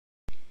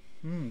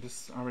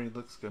This already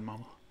looks good,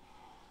 Mama.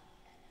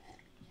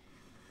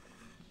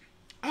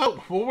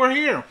 Oh, well, we're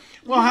here.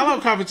 Well, hello,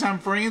 Coffee Time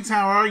friends.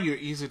 How are you? It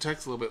usually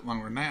takes a little bit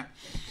longer than that.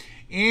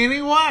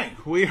 Anyway,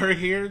 we are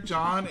here,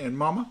 John and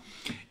Mama,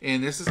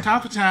 and this is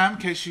Coffee Time, in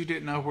case you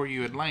didn't know where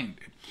you had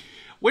landed.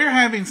 We're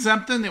having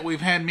something that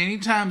we've had many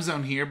times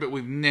on here, but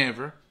we've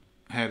never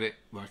had it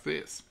like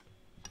this.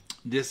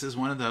 This is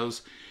one of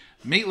those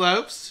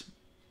meatloafs.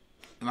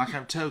 And like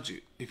I've told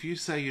you, if you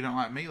say you don't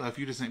like meatloaf,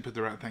 you just ain't put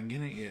the right thing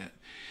in it yet.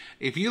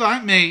 If you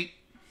like meat,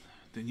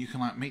 then you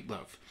can like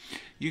meatloaf.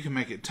 You can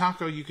make it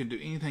taco. You can do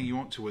anything you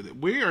want to with it.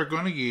 We are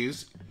going to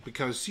use,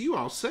 because you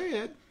all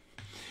said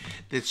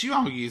that you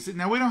all use it.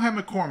 Now, we don't have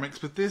McCormick's,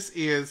 but this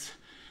is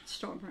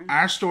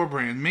our store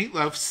brand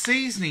meatloaf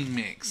seasoning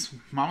mix.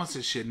 Mama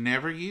says she had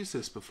never used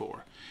this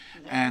before.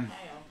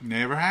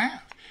 Never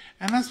have.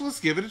 And let's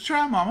give it a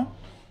try, Mama.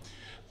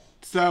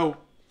 So,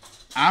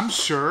 I'm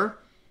sure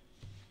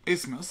it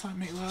smells like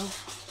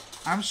meatloaf.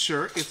 I'm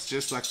sure it's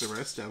just like the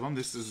rest of them.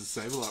 This is a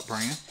Save-A-Lot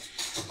brand.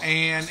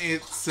 And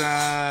it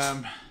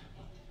says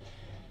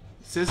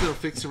it'll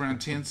fix around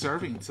 10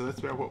 servings. So that's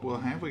about what we'll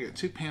have. We got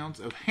 2 pounds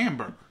of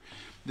hamburger.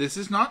 This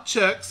is not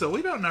chuck, so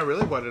we don't know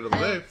really what it'll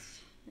do.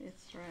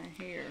 It's right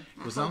here.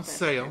 It was on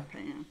sale.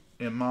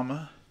 And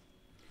Mama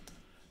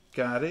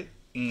got it.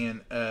 And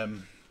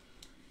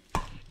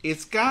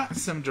it's got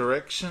some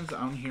directions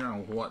on here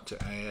on what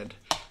to add.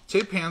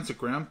 2 pounds of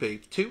ground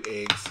beef, 2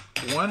 eggs,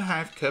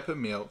 1/2 cup of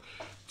milk,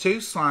 2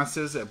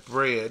 slices of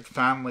bread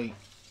finely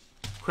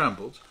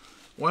crumbled,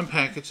 1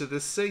 package of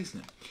this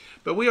seasoning.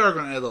 But we are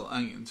going to add a little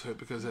onion to it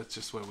because that's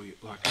just where we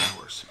like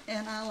ours.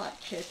 And I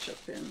like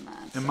ketchup in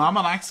mine. And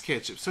Mama likes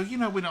ketchup. So, you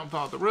know, we don't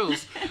follow the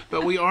rules.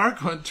 But we are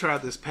going to try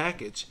this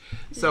package.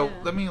 So,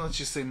 yeah. let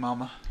you see,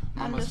 Mama.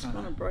 Mama's I'm just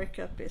going to break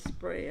up this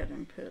bread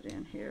and put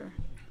in here.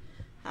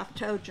 I've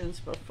told you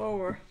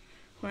before,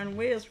 when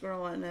we was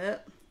growing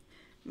up,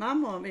 my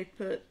mommy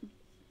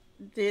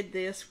did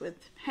this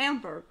with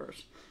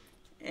hamburgers,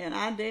 and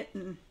I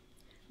didn't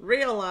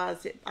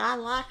realize it. I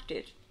liked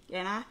it,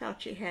 and I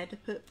thought you had to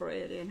put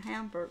bread in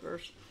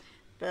hamburgers,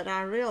 but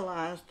I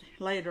realized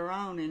later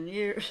on in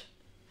years,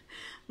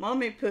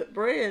 Mommy put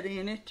bread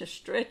in it to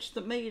stretch the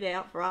meat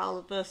out for all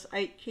of us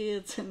 8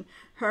 kids and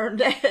her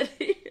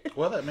daddy.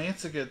 Well, that means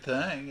it's a good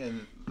thing,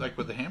 and like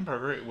with the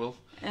hamburger, it will.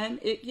 And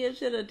it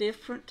gives it a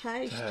different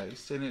taste.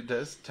 And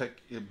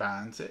it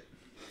binds it.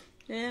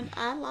 And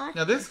I like it.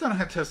 Now, this is going to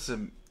have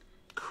some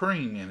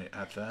cream in it,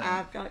 I think.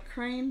 I've got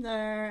cream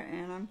there,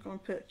 and I'm going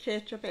to put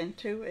ketchup and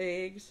 2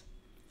 eggs.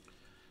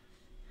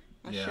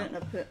 I shouldn't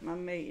have put my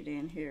meat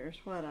in here. Is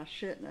what I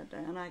shouldn't have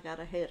done. I got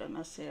ahead of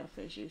myself,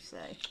 as you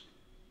say.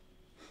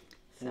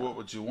 So, what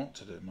would you want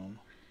to do, Mama?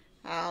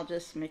 I'll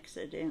just mix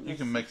it in. You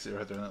can mix it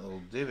right there in that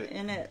little divot.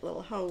 In that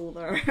little hole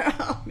there.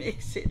 I'll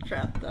mix it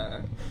right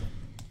there.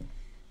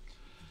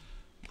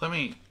 Let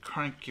me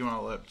crank you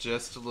all up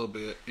just a little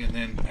bit, and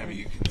then maybe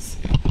you can see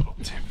a little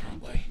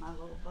differently. My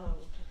little bowl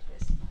to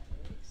twist my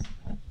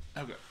eggs.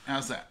 Okay,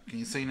 how's that? Can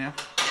you see now?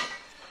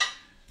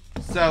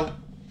 So,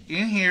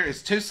 in here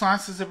is 2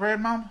 slices of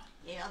bread, Mama?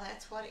 Yeah,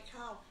 that's what it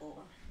called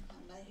for. I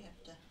may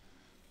have to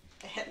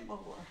add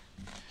more.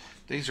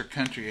 These are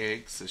country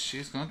eggs, so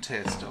she's going to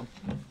test them.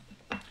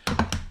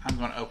 I'm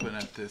going to open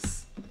up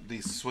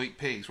these sweet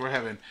peas. We're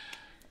having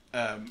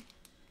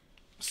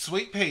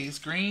sweet peas,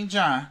 green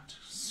giant.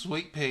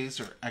 Sweet peas,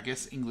 or I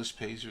guess English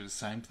peas, are the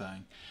same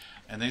thing.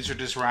 And these are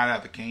just right out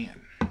of the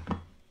can. And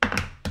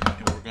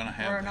we're going to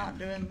have We're not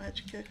doing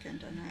much cooking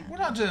tonight. We're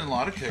not doing a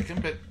lot of cooking,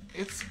 but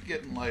it's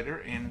getting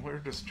later, and we're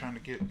just trying to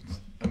get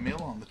a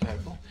meal on the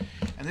table.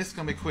 And this is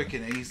going to be quick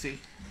and easy.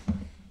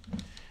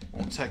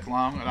 Won't take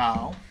long at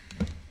all.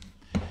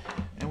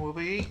 And we'll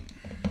be eating.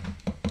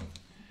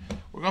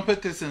 We're going to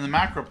put this in the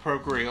Micro Pro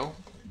Grill,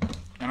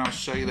 and I'll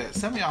show you that.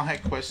 Some of y'all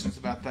had questions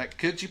about that.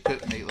 Could you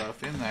put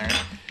meatloaf in there?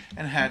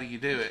 And how do you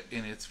do it?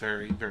 And it's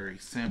very, very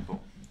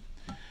simple.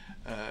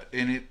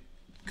 And it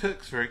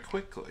cooks very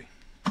quickly.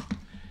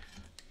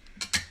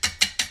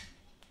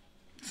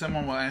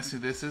 Someone will ask you,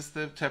 this is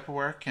the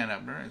Tupperware can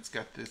opener. It's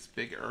got this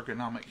big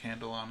ergonomic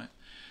handle on it.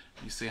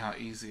 You see how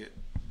easy it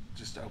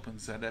just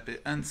opens that up.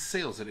 It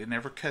unseals it. It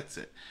never cuts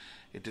it.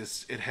 It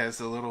has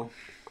a little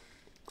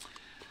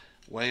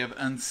way of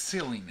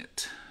unsealing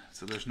it.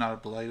 So there's not a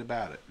blade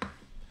about it.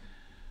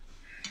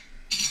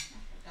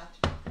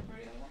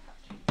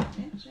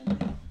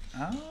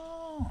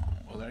 Oh,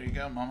 well, there you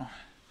go, Mama.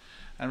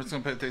 I'm just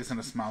going to put these in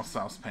a small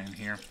saucepan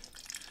here.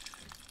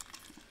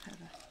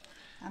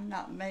 I'm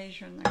not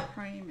measuring the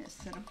cream. It's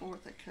in 1/4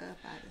 cup.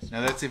 Now,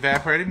 that's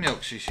evaporated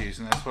milk she's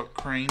using. That's what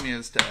cream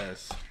is to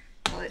us.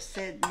 Well, it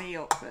said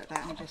milk, but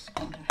I'm just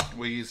going to...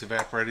 We use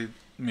evaporated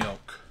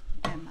milk.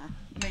 And my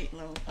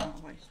meatloaf I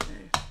always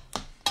do.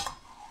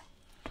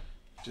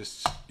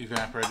 Just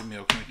evaporated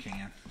milk in a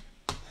can.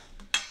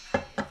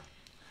 And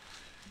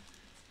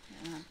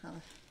I'm going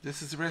to...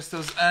 This is the rest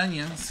of those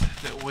onions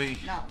that we...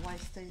 Not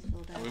waste these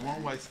little days. We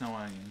won't waste no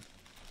onion.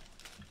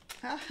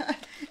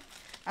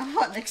 I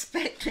wasn't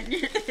expecting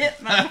you to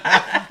hit my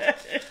mind.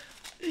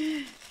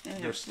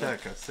 They're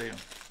stuck, I see them.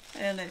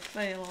 and they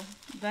fell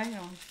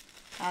down,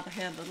 I'd have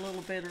had a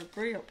little better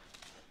grip.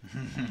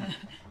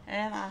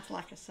 And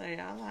like I say,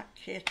 I like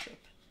ketchup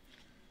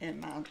in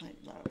my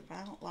meatloaf.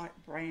 I don't like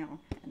brown.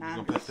 And You're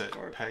going to put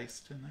that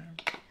paste in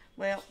there?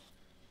 Well,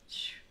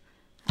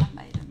 I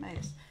made a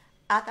mess.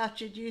 I thought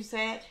you'd use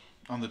that.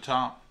 On the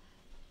top?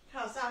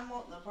 Because I'm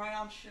wanting the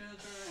brown sugar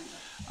and the...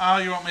 Oh,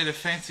 you want me to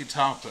fancy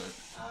top it?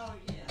 Oh,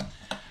 yeah.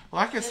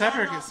 Well, I guess I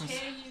better Did I get some... not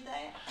tell you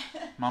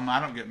that? Mama, I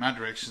don't get my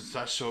directions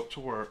until I show up to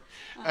work.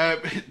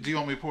 Do you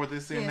want me to pour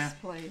this in now? Yes,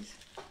 please.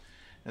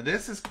 Now,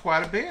 this is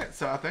quite a bit,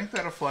 so I think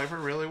that'll flavor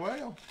really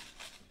well.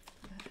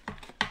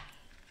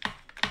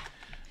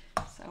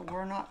 So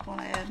we're not going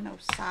to add no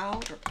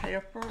salt or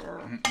pepper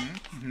or...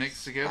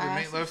 Mix together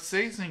spices. Meatloaf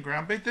seasoning,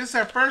 ground beef. This is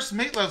our first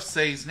meatloaf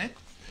seasoning.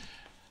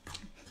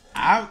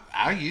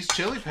 I use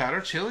chili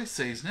powder, chili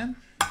seasoning.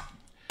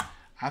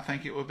 I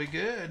think it would be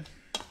good.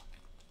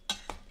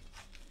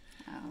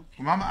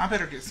 Okay. Mama, I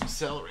better get some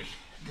celery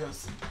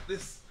because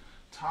this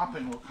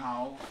topping will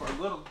call for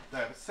a little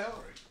bit of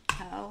celery.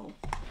 Oh,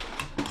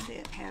 I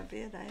didn't have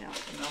it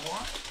out. You know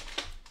what?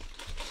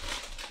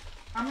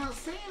 I'm not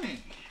seeing any.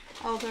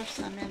 Oh, there's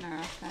some in there,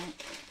 I think.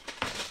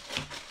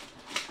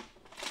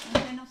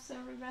 Ain't there no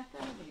celery right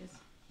there? It is.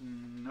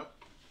 Nope.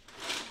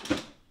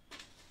 It's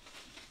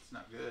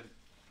not good.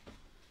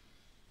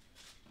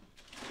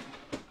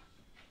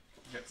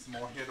 Get some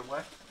more hid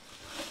away.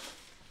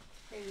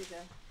 Here you go.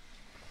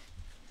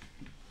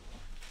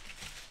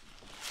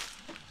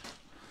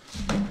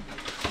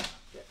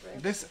 Get ready.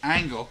 This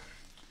angle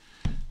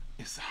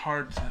is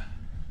hard to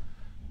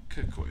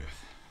cook with.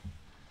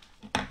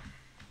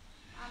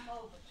 I'm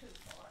over too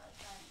far,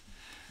 I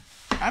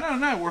think. I don't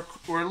know.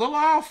 We're a little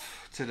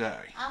off today.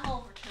 I'm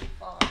over too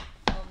far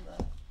on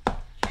the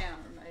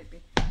counter,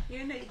 maybe.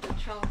 You need the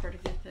chopper to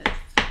get this.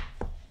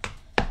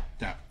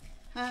 No.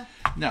 Huh?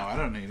 No, I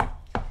don't need it.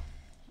 Okay.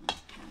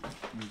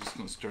 I'm just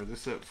going to stir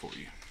this up for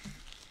you.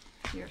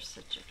 You're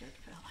such a good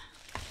fella.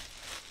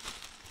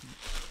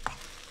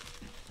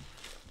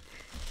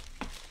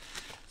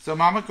 So,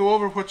 Mama, go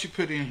over what you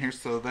put in here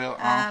so they'll...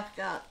 I've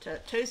got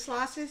 2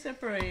 slices of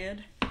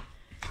bread,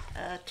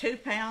 2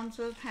 pounds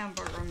of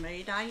hamburger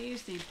meat. I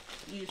usually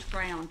use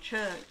ground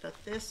chuck, but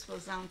this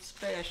was on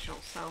special,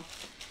 so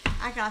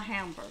I got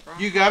hamburger.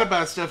 You got to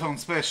buy stuff on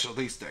special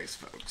these days,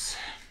 folks.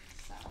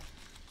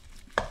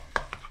 So.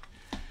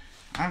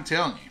 I'm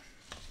telling you,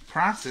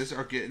 prices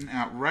are getting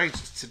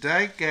outrageous.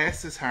 Today,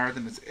 gas is higher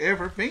than it's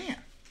ever been.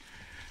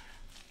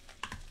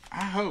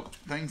 I hope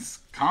things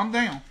calm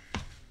down.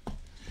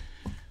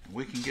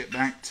 We can get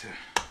back to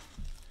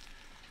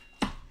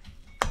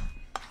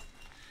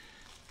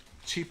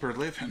cheaper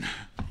living.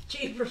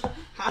 Cheaper.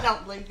 I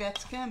don't believe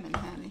that's coming,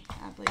 honey.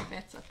 I believe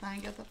that's a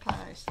thing of the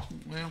past.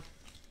 Well,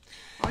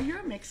 Oh,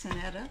 you're mixing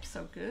that up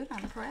so good.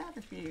 I'm proud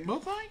of you. well,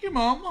 thank you,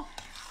 Mama.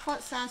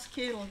 What size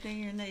kettle do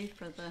you need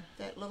for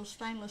that little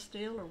stainless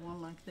steel or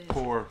one like this?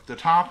 For the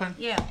topping,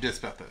 Yeah. just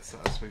about that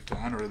size will be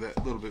fine, or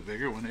that little bit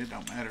bigger one. It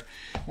don't matter.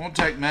 Won't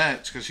take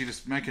much because you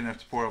just make enough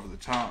to pour over the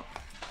top.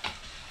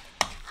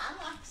 I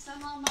like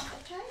some on my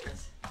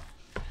potatoes.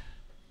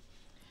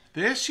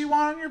 This you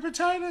want on your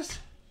potatoes?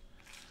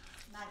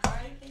 My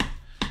gravy.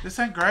 This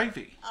ain't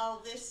gravy. Oh,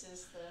 this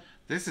is the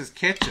This is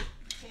ketchup.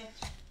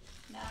 ketchup.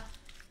 No,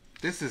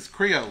 This is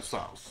Creole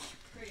sauce.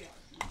 Creole.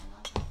 No, I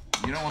like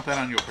that. You don't want that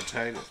on your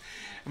potatoes.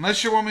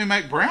 Unless you want me to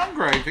make brown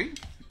gravy.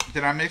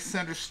 Did I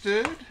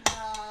misunderstood? No,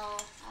 I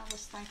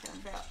was thinking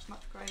about my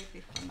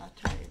gravy for my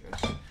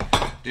taters.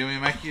 Do you want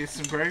me to make you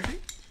some gravy?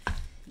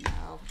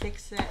 No,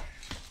 fix that.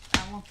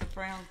 I want the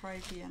brown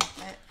gravy and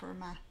that for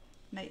my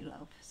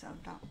meatloaf. So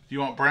don't. You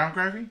want brown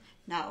gravy?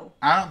 No,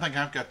 I don't think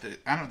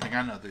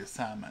I know the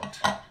assignment.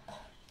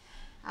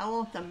 I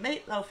want the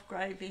meatloaf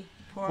gravy.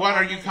 For What my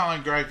are you meat-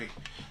 calling gravy?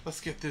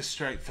 Let's get this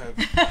straight, folks.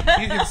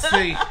 You can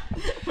see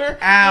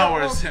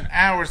hours and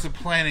hours of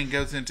planning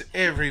goes into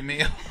every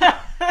meal. All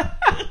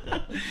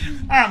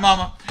right,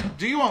 Mama.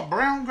 Do you want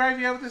brown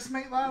gravy over this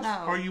meatloaf?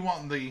 No. Or you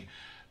want the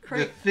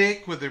Cre-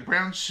 thick with the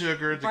brown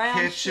sugar, the Brown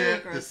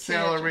ketchup, sugar, the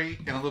celery,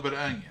 and a little bit of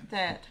onion?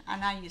 That,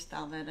 and I used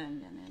all that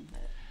onion in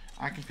that.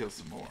 I can feel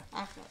some more.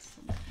 I've got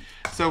some.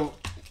 So,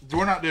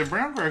 we're not doing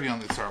brown gravy on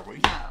this, are we?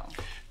 No,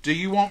 Do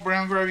you want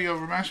brown gravy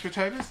over mashed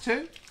potatoes,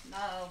 too? no,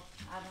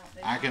 I don't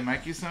do I can that.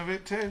 make you some of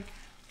it, too.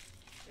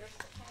 Just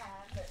a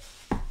kind,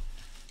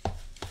 but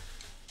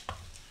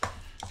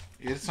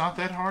It's not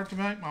that hard to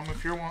make, Mama.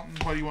 If you're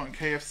wanting, what do you want,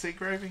 KFC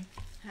gravy?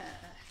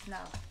 no.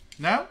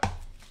 No?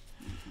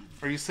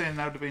 Are you saying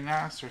no to be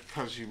nice, or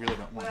because you really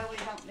don't want Well, it?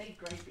 we don't need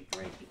gravy,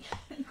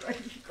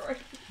 gravy.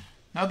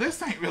 No,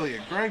 this ain't really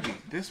a gravy.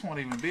 This won't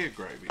even be a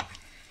gravy.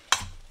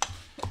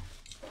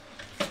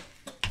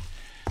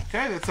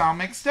 Okay, that's all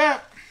mixed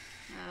up.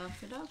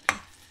 Okay, okay.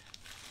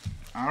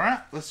 All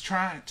right, let's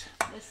try it.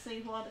 Let's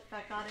see what if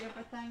I got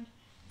everything.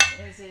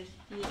 Is it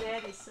your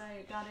daddy say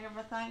you got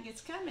everything?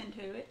 It's coming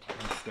to it.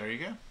 There you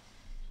go.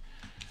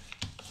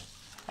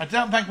 I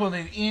don't think we'll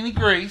need any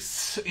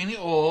grease, any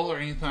oil, or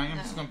anything. I'm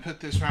just going to put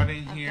this right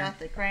in I've here. got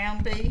the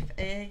ground beef,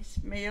 eggs,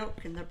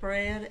 milk, and the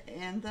bread,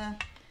 and the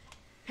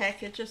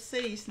package of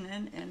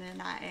seasoning, and then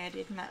I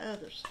added my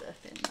other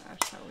stuff in there,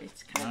 so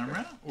it's All covered.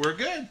 right, we're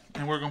good.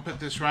 And we're going to put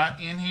this right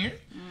in here.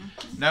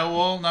 No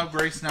oil, no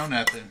grease, no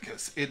nothing,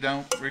 because it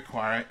don't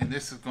require it. And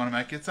this is going to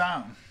make its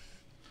own.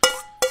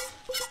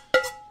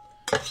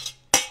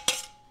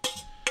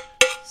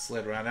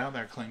 Slid right out of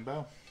there, clean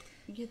bowl.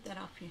 Get that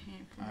off your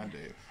hand. I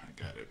do.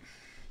 I got it.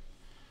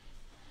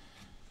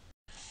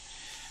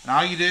 And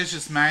all you do is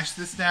just mash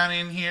this down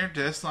in here,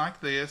 just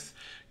like this.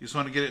 You just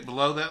want to get it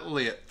below that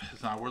lip.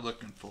 That's all we're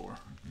looking for.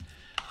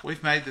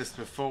 We've made this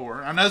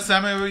before. I know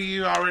some of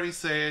you already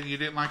said you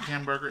didn't like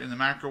hamburger in the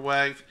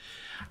microwave.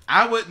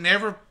 I would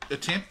never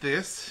attempt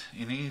this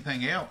in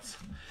anything else.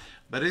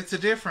 But it's a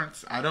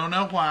difference. I don't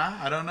know why.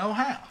 I don't know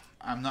how.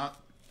 I'm not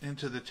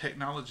into the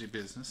technology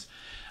business.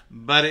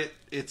 But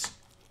it's,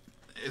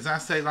 as I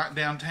say, like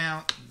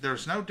downtown,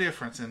 there's no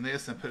difference in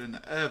this and put it in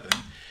the oven,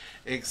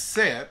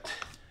 except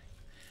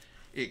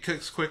it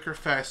cooks quicker,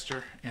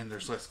 faster, and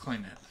there's less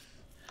cleanup.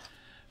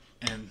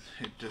 And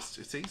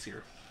it's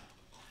easier.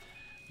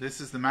 This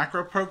is the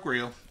Macro Pro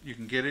Grill. You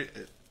can get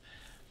it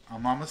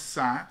on Mama's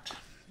site,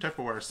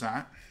 Tupperware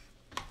site.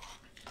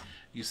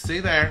 You see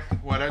there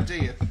what I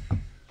did.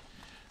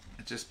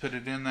 I just put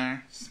it in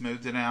there,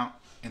 smoothed it out,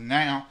 and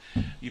now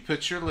you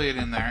put your lid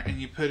in there and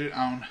you put it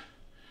on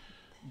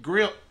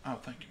grill. Oh,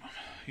 thank you, Mama.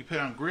 You put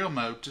it on grill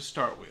mode to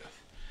start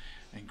with.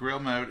 And grill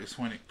mode is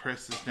when it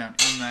presses down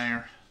in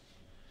there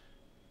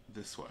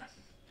this way.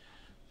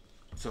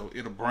 So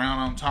it'll brown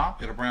on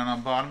top, it'll brown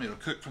on bottom, it'll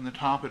cook from the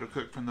top, it'll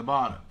cook from the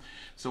bottom.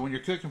 So when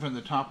you're cooking from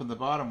the top and the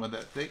bottom with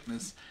that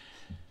thickness,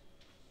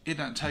 it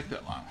doesn't take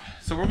that long.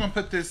 So we're going to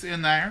put this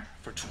in there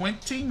for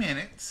 20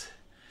 minutes,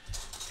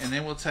 and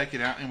then we'll take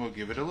it out and we'll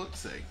give it a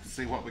look-see.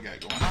 See what we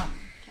got going on.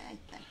 Okay,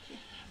 thank you.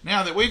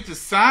 Now that we've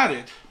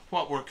decided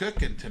what we're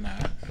cooking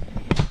tonight,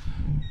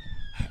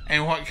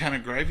 and what kind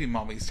of gravy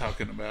Mommy's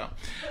talking about.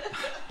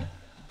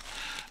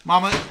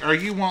 Mama, are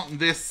you wanting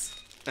this...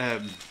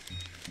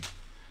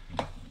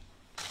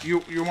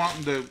 You're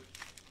wanting to,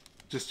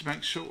 just to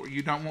make sure,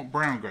 you don't want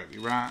brown gravy,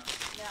 right?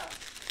 No.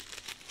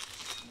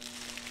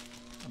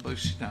 I believe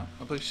she don't.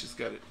 I believe she's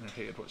got it in her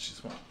head what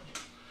she's wanting.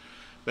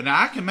 But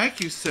now I can make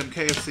you some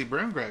KFC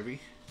brown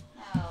gravy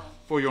No.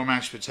 for your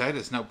mashed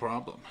potatoes, no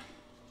problem.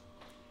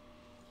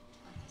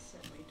 Like I said,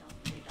 we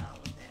don't need all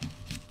of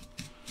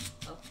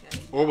that.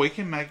 Okay. Or we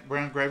can make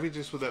brown gravy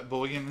just with that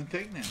bouillon and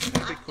thickening. That'd be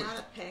I've quick. got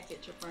a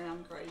package of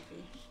brown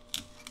gravy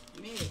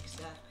mix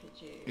I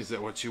could use. Is that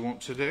what you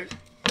want to do?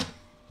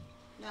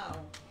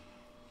 No.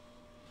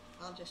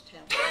 I'll just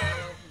have it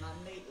all over my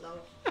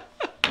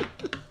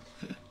meatloaf.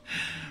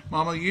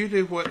 Mama, you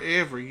do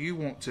whatever you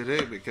want to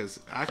do because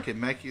I can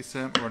make you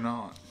some or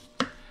not.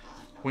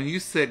 When you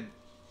said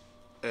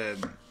the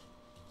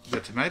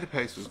tomato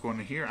paste was going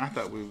to here, I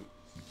thought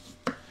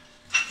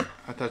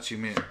you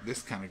meant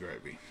this kind of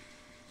gravy,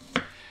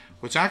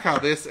 which I call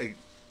this a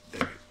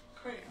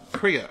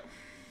Creole.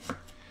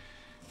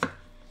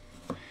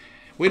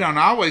 We don't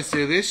always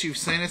do this. You've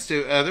seen us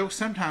do other.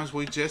 Sometimes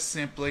we just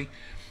simply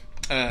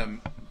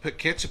put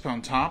ketchup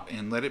on top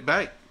and let it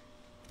bake.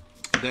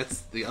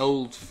 That's the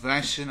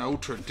old-fashioned,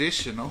 old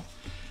traditional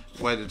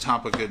way to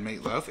top a good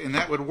meatloaf, and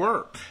that would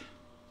work.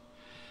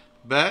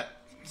 But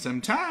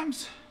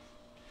sometimes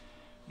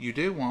you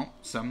do want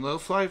some little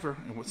flavor,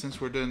 and since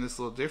we're doing this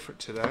a little different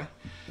today,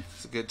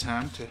 it's a good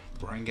time to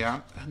bring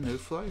out a new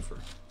flavor.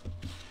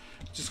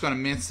 Just going to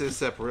mince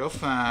this up real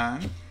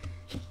fine.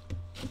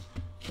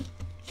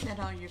 Is that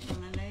all you're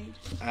going to need?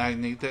 I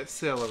need that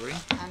celery.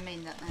 I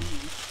mean the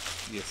onion.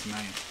 Yes,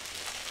 ma'am.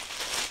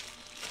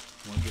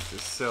 I'm going to get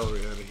this celery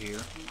out of here.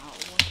 And I'll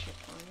wash it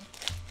for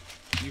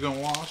you. You going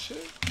to wash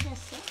it? Yes,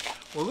 sir.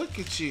 Well, look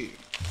at you.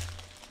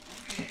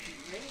 I'm getting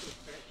ready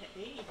for it to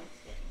eat.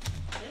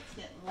 It's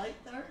getting late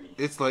 30.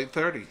 It's late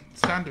 30.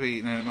 It's time to be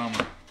eating at a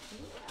moment.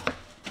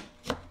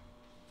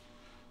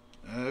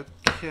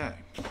 Okay.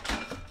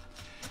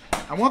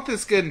 I want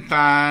this good and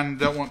fine.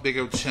 Don't want big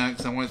old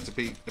chunks. I want it to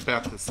be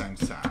about the same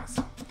size.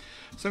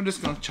 So I'm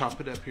just going to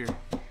chop it up here.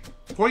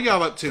 What are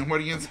y'all up to and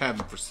what are you guys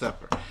having for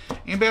supper?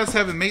 Anybody else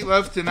having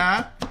meatloaf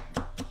tonight?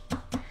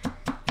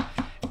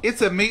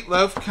 It's a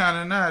meatloaf kind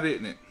of night,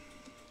 isn't it?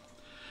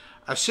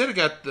 I should have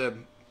got the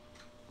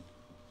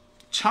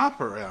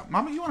chopper out.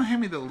 Mama, you want to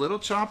hand me the little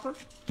chopper?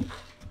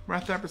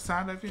 Right there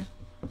beside of you?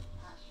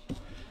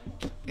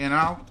 And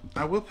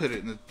I will put it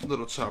in the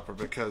little chopper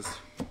because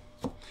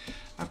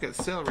I've got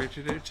celery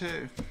to do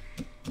too.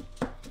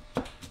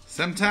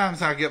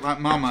 Sometimes I get like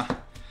Mama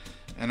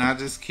and I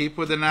just keep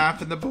with the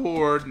knife and the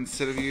board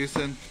instead of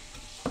using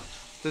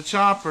the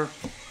chopper.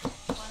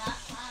 When I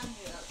find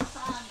you an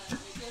assignment,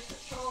 you get the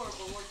chore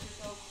board, you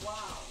go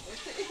wild.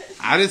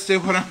 I just do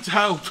what I'm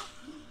told.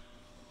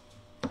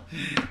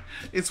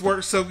 It's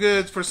worked so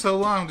good for so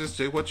long, just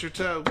do what you're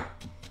told.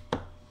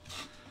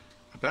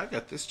 I bet I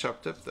got this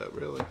chopped up though,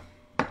 really.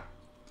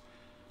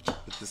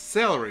 But the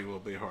celery will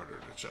be harder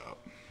to chop.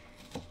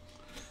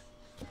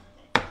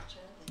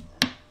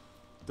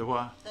 The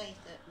what? Think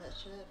that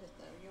much of it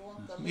though. You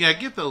want the Yeah,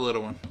 get the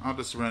little one. I'll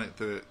just run it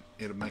through it.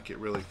 It'll make it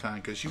really fine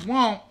because you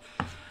want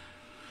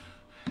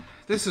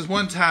this is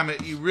one time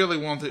that you really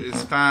want it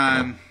as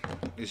fine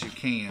as you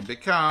can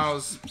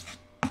because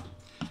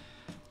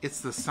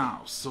it's the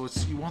sauce. So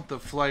you want the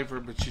flavor,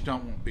 but you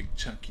don't want big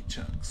chunky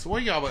chunks. So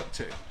what y'all up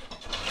to?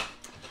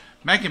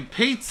 Making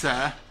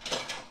pizza.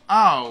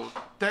 Oh,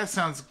 that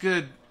sounds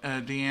good,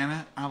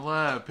 Deanna. I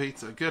love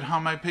pizza. Good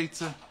homemade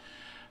pizza.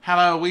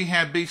 Hello, we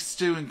had beef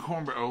stew and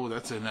cornbread. Oh,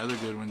 that's another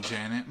good one,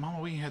 Janet. Mama,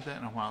 we ain't had that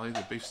in a while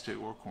either, beef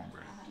stew or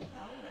cornbread.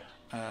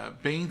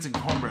 Beans and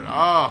cornbread.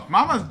 Oh,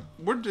 Mama,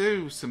 we're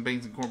due some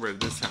beans and cornbread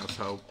at this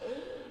household.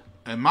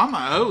 And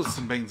Mama owes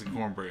some beans and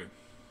cornbread.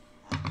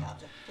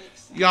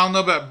 Y'all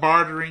know about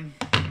bartering?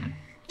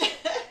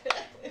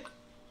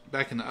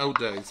 Back in the old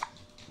days,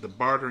 the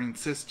bartering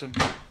system.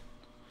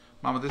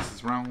 Mama, this is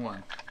the wrong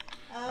one.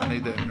 I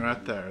need that one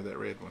right there, that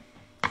red one.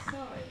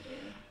 Sorry,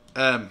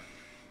 dear.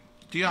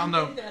 Do y'all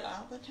know? I do that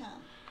all the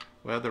time.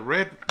 Well, the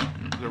red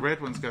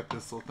one's got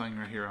this little thing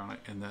right here on it,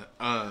 and the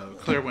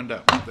clear one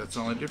don't. That's the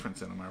only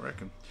difference in them, I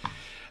reckon.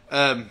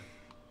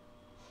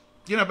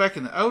 You know, back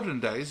in the olden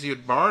days,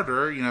 you'd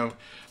barter. You know,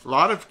 a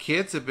lot of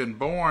kids have been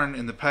born,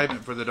 and the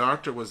payment for the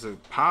doctor was a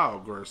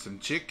hog or some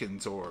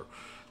chickens or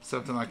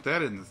something like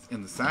that in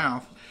the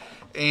South,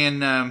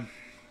 and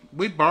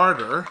we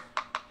barter.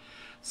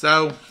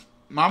 So,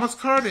 Mama's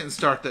car didn't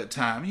start that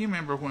time. You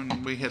remember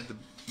when we had the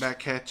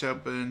back hatch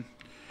open?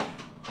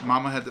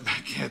 Mama had the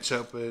back hatch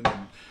open,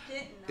 and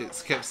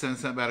it kept saying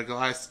something about a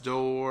glass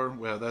door.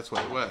 Well, that's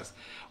what it was.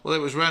 Well, it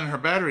was running her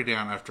battery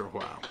down after a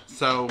while.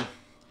 So,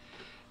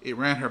 it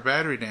ran her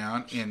battery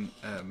down, and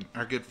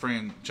our good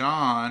friend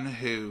John,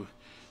 who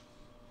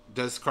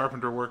does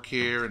carpenter work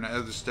here and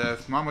other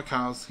stuff, Mama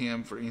calls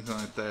him for anything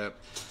like that.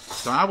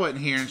 So, I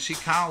wasn't here, and she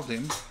called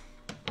him.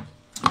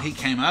 He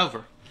came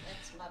over.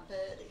 That's my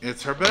buddy.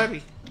 It's her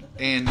buddy.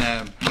 And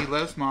he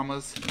loves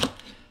Mama's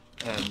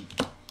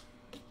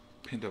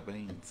pinto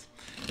beans.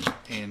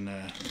 And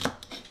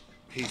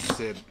he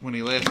said, when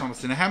he left, Mama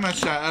said, now how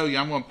much do I owe you?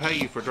 I'm going to pay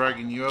you for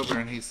dragging you over.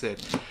 And he said,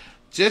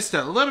 just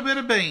a little bit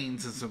of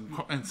beans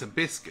and some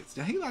biscuits.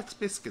 Now he likes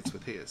biscuits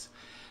with his.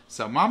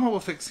 So Mama will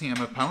fix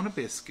him a pound of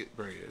biscuit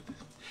bread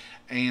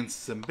and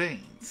some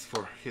beans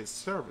for his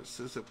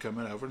services of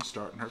coming over and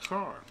starting her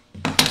car.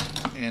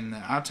 And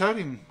I told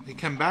him, he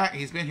come back,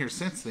 he's been here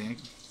since then.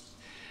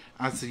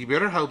 I said, you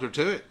better hold her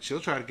to it. She'll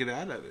try to get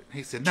out of it.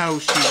 He said, no,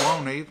 she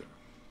won't either.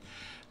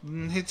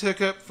 He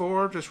took up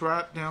for her just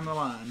right down the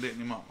line, didn't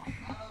he, Mama?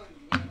 Oh,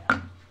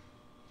 yeah.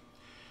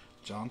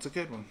 John's a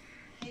good one.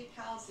 He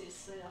calls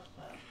himself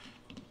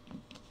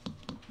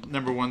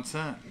Number one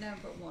son.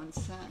 number one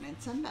son, and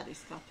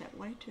somebody's got that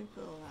way too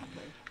full, I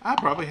believe. I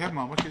probably have,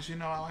 Mama, because you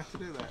know I like to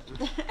do that.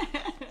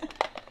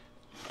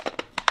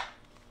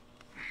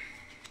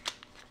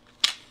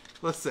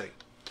 Let's see.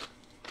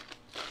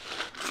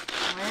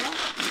 Well,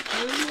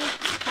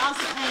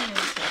 Cousin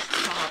Amy's just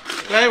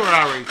talked. They were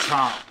already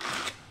chopped.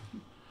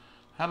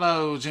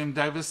 Hello, Jim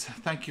Davis.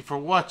 Thank you for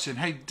watching.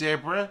 Hey,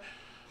 Deborah.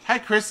 Hey,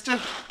 Krista.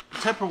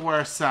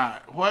 Tupperware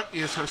site. What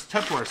is her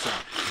Tupperware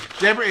site?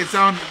 Deborah, it's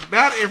on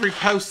about every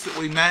post that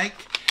we make,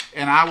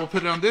 and I will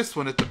put it on this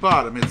one at the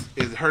bottom.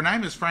 Her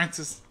name is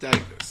Frances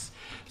Davis.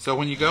 So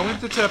when you go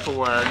into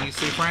Tupperware and you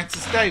see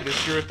Frances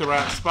Davis, you're at the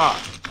right spot.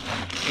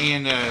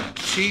 And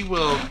she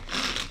will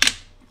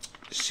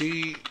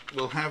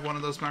have one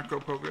of those micro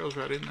grills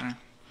right in there.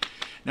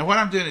 Now what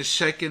I'm doing is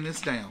shaking this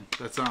down.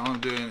 That's all I'm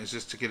doing, is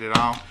just to get it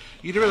all.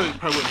 You really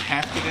probably wouldn't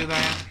have to do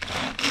that.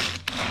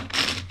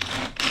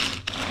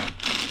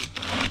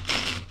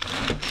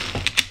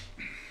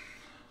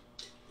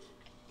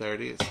 There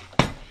it is.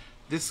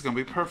 This is going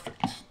to be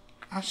perfect.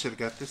 I should have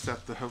got this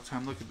up the whole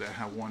time. Look at that,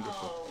 how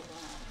wonderful. Oh, wow.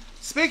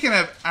 Speaking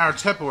of our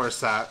Tupperware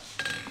site,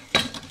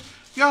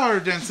 y'all ever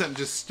done something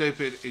just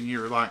stupid and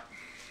you're like,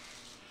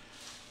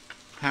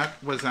 how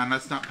was I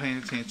not paying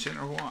attention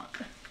or what?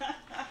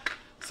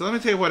 So let me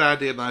tell you what I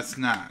did last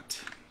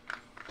night.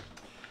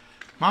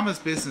 Mama's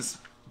business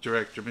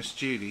director, Miss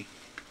Judy,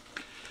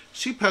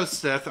 she posts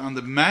stuff on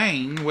the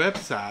main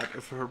website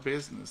of her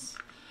business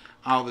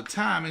all the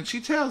time, and she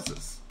tells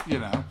us, you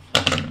know,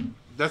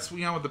 that's,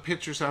 you know, the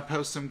pictures I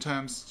post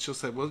sometimes, she'll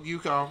say, well,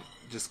 you all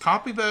just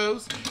copy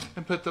those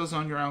and put those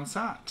on your own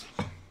site.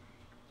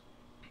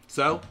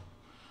 So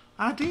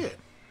I did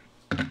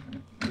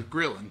the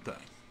grilling thing.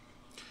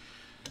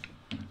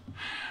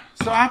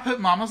 So I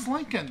put Mama's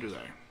link under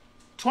there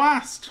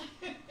twice.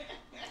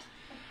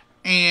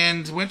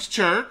 And went to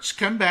church,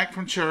 come back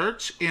from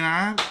church, and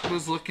I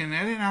was looking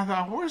at it, and I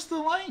thought, where's the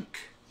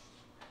link?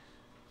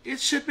 It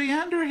should be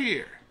under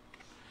here.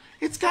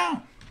 It's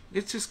gone.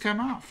 It's just come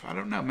off. I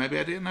don't know. Maybe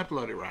I didn't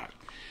upload it right.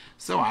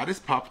 So I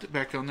just popped it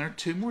back on there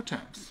 2 more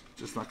times,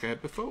 just like I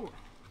had before.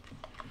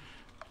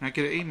 And I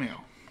get an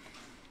email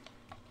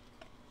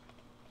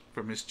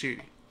from Miss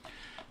Judy.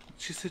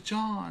 She said,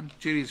 John,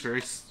 Judy's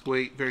very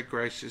sweet, very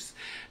gracious.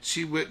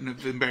 She wouldn't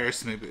have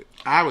embarrassed me, but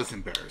I was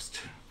embarrassed.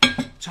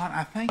 John,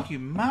 I think you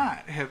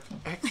might have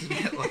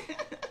accidentally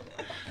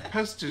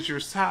posted your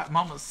site,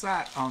 Mama's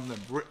site, on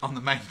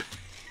the main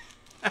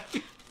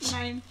page.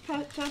 Main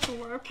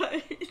Tupperware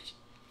page.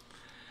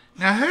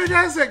 Now, who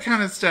does that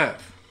kind of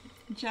stuff?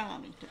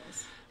 Johnny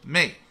does.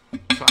 Me.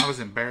 So I was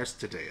embarrassed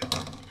to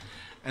death.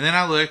 And then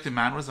I looked, and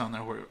mine was on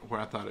there where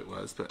I thought it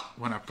was. But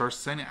when I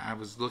first seen it, I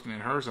was looking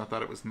at hers. I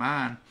thought it was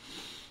mine.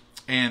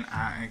 And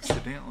I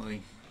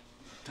accidentally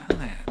done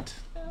that.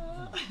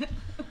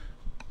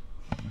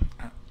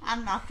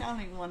 I'm not the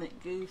only one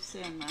that goofs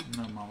in there.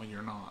 No, Mama,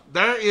 you're not.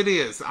 There it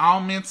is, all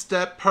minced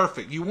up,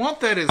 perfect. You want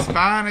that as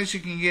fine as you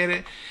can get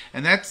it,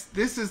 and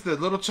this is the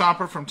little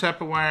chopper from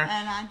Tupperware.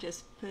 And I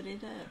just put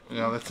it up.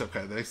 No, that's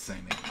okay. They've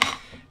seen it.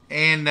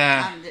 And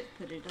I didn't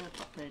put it up.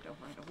 I put it over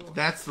the wall.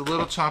 that's the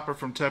little chopper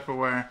from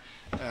Tupperware.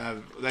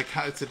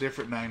 It's a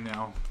different name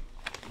now,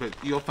 but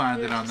you'll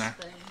find it on there.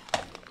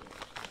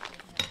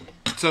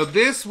 So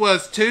this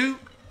was two.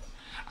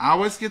 I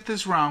always get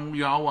this wrong.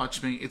 Y'all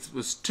watch me. It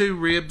was 2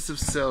 ribs of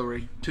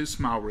celery, 2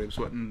 small ribs,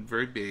 wasn't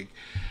very big,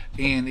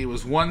 and it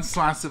was 1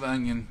 slice of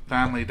onion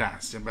finely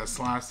diced. And by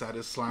slice, I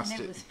just sliced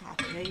and it. Was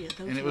Vidalia.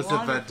 And it was a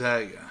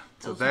Vidalia.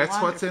 So that's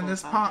what's in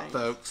this pot,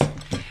 folks.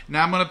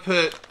 Now I'm going to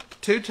put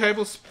 2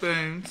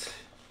 tablespoons.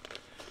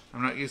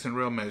 I'm not using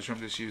real measure. I'm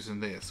just using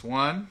this.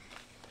 1,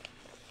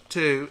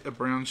 2 of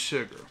brown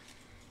sugar.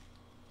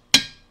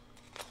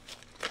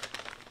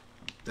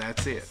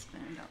 That's it.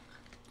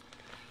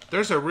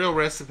 There's a real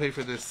recipe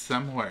for this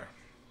somewhere.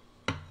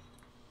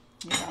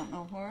 You don't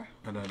know where?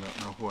 But I don't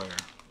know where.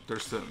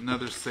 There's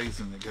another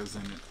season that goes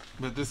in it.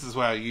 But this is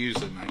why I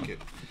usually make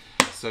it.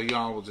 So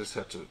y'all will just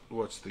have to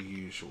watch the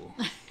usual.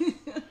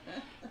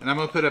 And I'm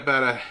going to put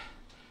about a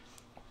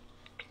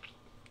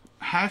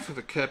half of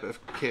a cup of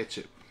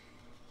ketchup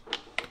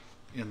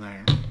in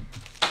there.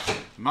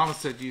 Mama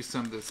said use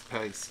some of this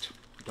paste.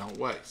 Don't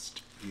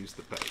waste. Use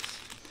the paste.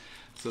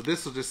 So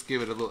this will just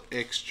give it a little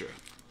extra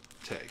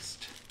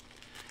taste.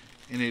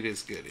 And it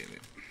is good in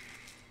it.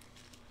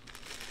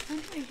 When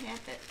do we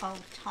have that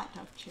hot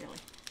dog chili?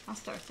 I'll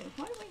start saying,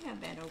 why do we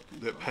have that open?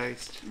 That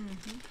paste?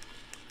 Mm-hmm.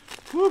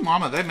 Whew,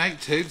 Mama, they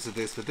make tubes of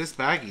this, but this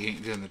baggie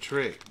ain't doing the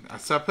trick.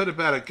 So I put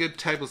about a good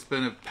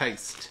tablespoon of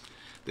paste.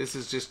 This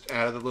is just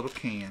out of the little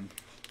can.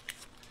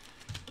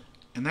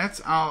 And that's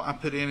all I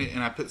put in it,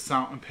 and I put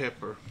salt and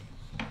pepper.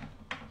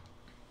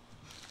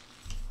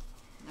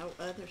 No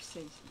other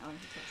seasoning.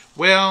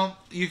 Well,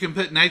 you can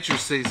put nature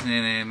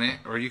seasoning in it,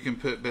 or you can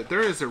put, but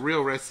there is a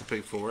real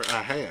recipe for it.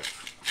 I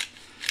have.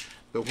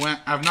 But when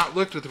I've not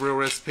looked at the real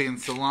recipe in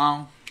so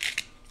long,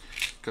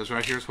 because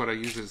right here's what I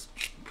usually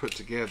put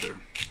together.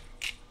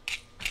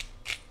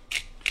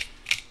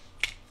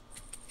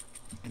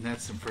 And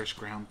that's some fresh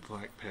ground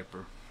black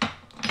pepper.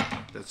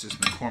 That's just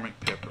McCormick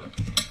pepper.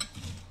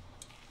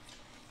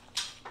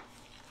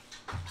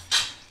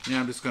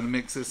 Now I'm just going to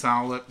mix this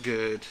all up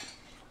good.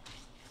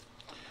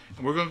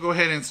 And we're going to go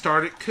ahead and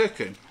start it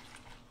cooking.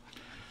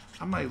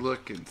 I may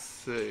look and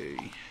see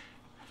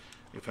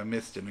if I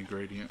missed an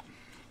ingredient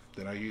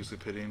that I usually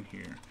put in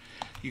here.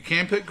 You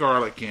can put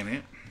garlic in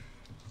it.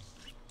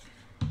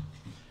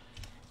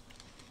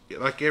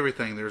 Like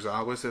everything, there's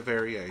always a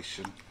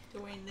variation.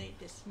 Do we need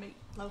this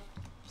meatloaf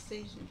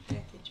seasoning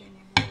package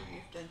anymore?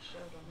 You've done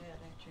showed on that,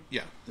 ain't you?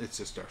 Yeah, it's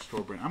just our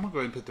store brand. I'm going to go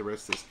ahead and put the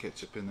rest of this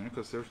ketchup in there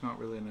because there's not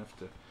really enough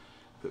to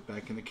put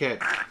back in the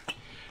cabinet.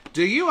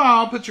 Do you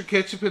all put your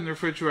ketchup in the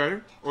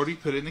refrigerator, or do you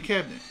put it in the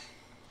cabinet?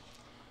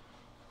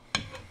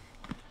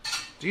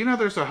 Do you know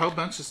there's a whole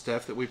bunch of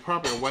stuff that we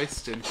probably are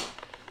wasting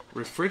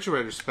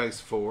refrigerator space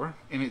for,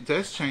 and it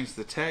does change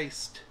the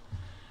taste.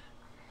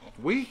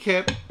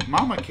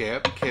 Mama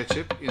kept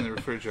ketchup in the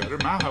refrigerator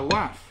my whole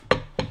life.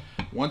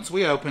 Once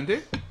we opened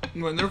it,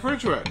 it went in the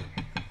refrigerator.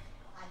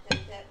 I do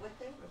that with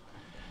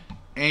everything.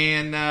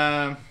 And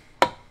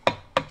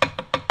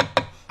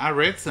I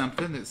read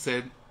something that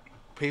said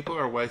people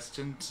are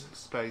wasting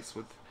space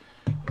in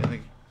the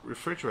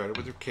refrigerator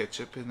with their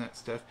ketchup and that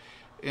stuff,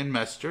 and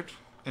mustard.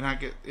 And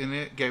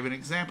it gave an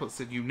example. It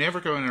said you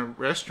never go in a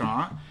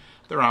restaurant;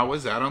 they're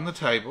always out on the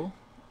table.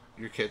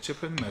 Your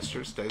ketchup and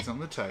mustard stays on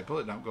the table;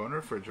 it don't go in the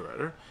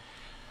refrigerator.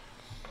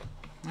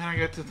 And I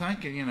got to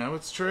thinking,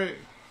 it's true.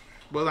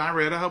 Well, I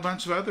read a whole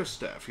bunch of other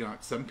stuff,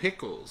 like some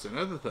pickles and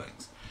other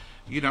things.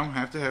 You don't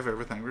have to have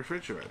everything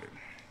refrigerated.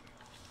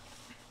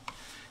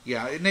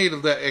 Yeah, it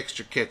needed that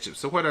extra ketchup.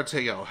 So what I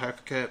tell y'all, half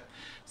a cup.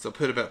 So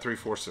put about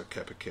 3/4 of a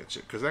cup of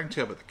ketchup, because I can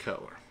tell by the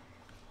color.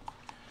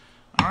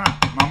 All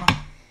right,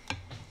 Mama.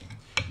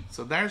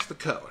 So there's the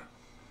color.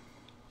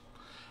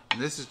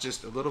 And this is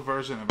just a little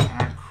version of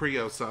our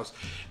Creole sauce.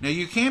 Now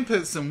you can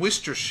put some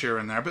Worcestershire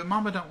in there, but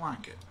Mama don't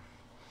like it.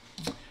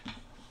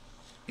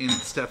 And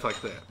stuff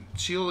like that.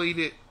 She'll eat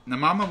it. Now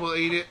Mama will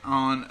eat it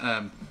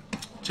on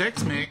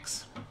Chex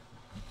Mix.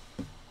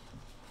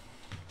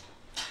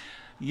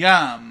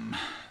 Yum.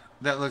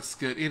 That looks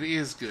good. It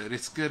is good.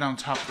 It's good on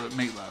top of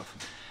the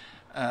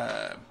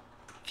meatloaf.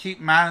 Keep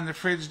mine in the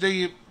fridge, do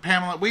you,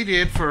 Pamela? We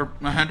did for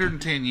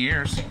 110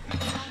 years.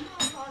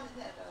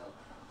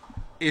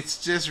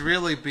 It's just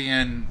really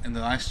been in the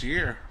last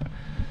year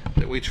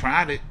that we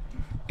tried it,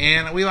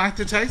 and we like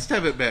the taste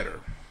of it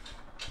better.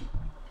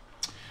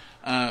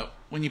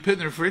 When you put it in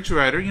the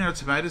refrigerator,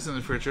 tomatoes in the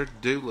refrigerator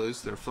do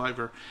lose their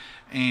flavor,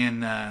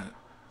 and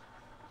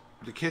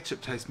the ketchup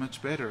tastes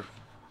much better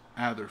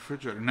out of the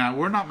refrigerator. Now,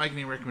 we're not making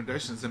any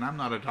recommendations, and I'm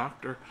not a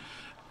doctor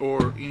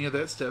or any of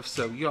that stuff,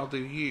 so y'all do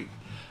you.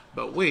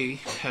 But we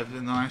have,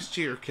 in the last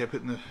year, kept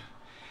it in the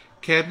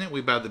cabinet.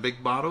 We buy the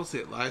big bottles.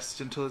 It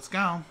lasts until it's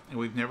gone, and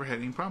we've never had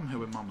any problem here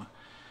with Mama.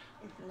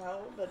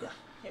 No, but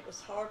it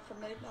was hard for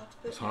me not to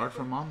put. It's hard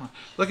for Mama.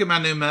 Look at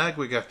my new mug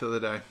we got the other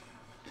day.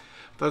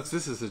 Folks,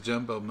 this is a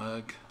jumbo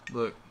mug.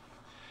 Look.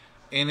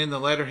 And in the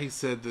letter he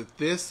said that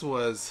this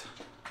was...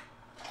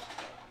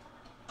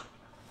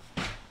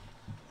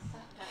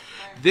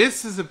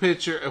 This is a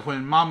picture of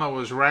when Mama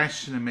was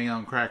rationing me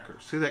on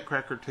crackers. See that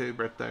cracker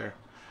tube right there?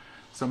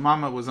 So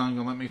Mama was only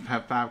going to let me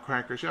have 5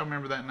 crackers. Y'all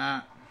remember that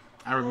night?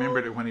 I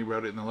remembered it when he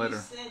wrote it in the letter.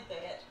 You said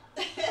that.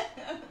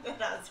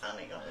 That I was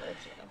only going to let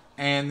you.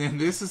 And then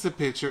this is a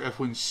picture of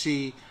when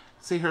she...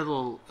 See her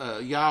little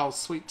y'all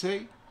sweet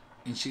tea?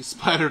 And she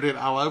splattered it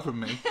all over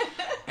me.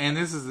 And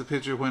this is the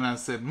picture when I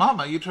said,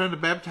 Mama, you trying to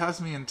baptize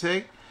me in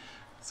tea?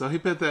 So he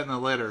put that in the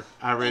letter.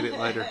 I read it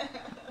later.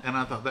 And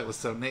I thought that was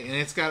so neat. And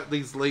it's got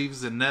these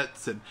leaves and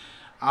nuts and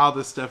all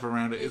this stuff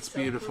around it. It's so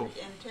beautiful.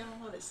 Pretty. And tell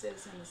them what it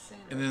says in the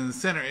center. And in the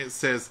center it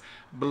says,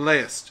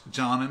 Blessed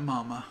John and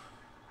Mama.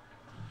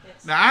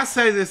 Now I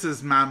say this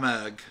is my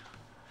mug.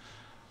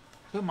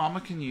 But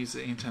Mama can use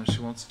it anytime she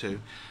wants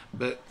to.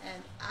 But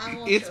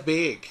it's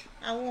big.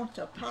 I want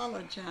to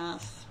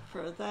apologize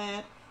for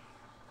that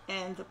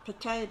and the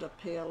potato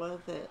peeler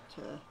that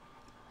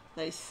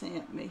they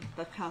sent me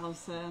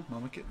because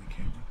Mama, get in the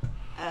camera.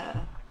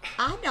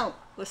 I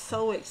was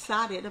so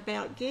excited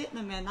about getting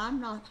them, and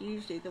I'm not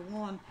usually the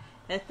one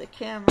at the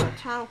camera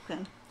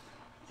talking,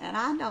 and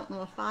I don't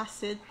know if I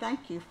said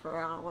thank you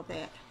for all of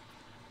that.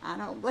 I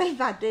don't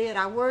believe I did.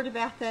 I worried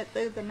about that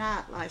through the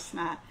night last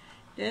night.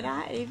 Did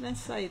I even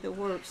say the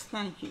words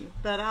thank you?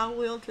 But I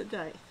will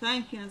today.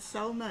 Thank you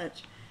so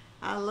much.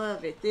 I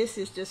love it. This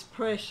is just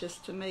precious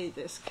to me,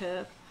 this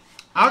cup.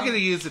 I'll get to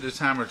use it a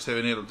time or two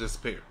and it'll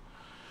disappear.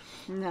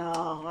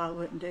 No, I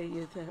wouldn't do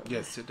you that way.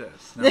 Yes, it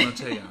does. Now, I'm going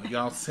to tell y'all.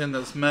 Y'all send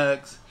those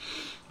mugs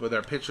with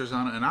our pictures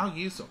on it, and I'll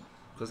use them.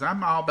 Because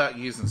I'm all about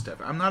using stuff.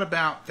 I'm not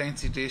about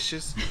fancy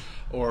dishes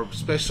or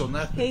special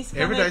nothing.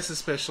 Every day's a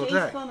special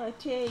day. He's going to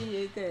tell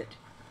you that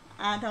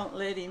I don't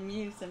let him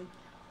use them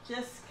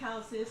just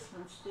because this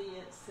one's still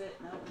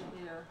sitting over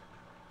here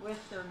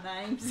with their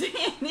names in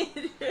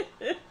it.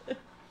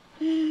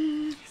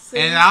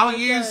 And I'll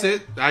use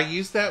it. I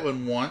used that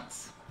one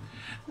once.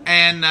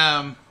 And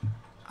I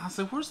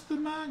said, where's the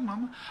mug,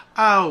 Mama?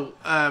 Oh,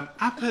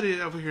 I put it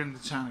over here in the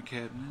china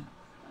cabinet.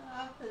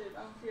 I put it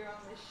over here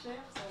on this shelf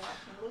so I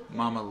can look at it.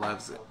 Mama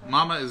loves it.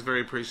 Mama is very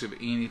appreciative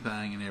of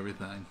anything and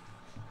everything.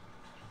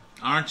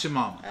 Aren't you,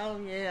 Mama? Oh,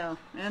 yeah.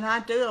 And I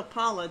do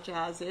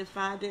apologize if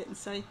I didn't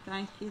say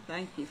thank you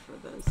for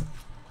those.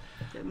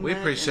 We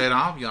appreciate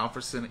all of y'all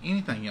for sending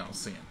anything y'all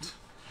sent.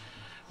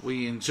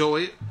 We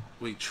enjoy it.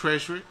 We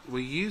treasure it.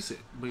 We use it.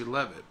 We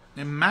love it.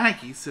 And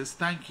Maggie says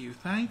thank you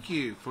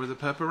for the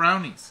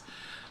pepperonis.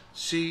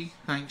 She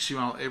thanks you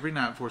all every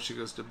night before she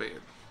goes to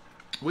bed.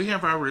 We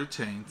have our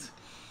routines.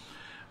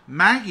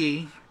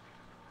 Maggie,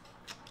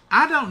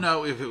 I don't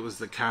know if it was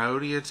the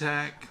coyote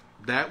attack.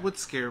 That would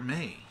scare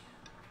me.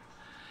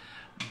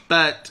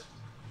 But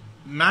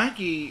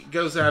Maggie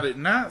goes out at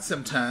night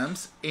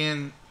sometimes,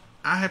 and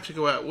I have to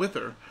go out with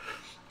her,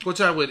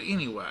 which I would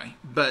anyway.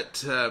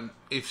 But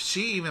if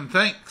she even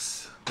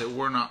thinks that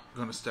we're not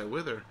going to stay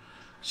with her,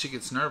 she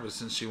gets nervous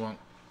and she won't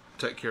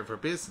take care of her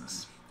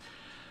business.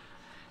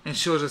 And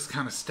she'll just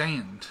kind of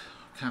stand,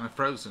 kind of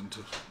frozen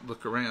to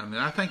look around. And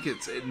I think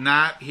it's at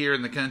night here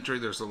in the country,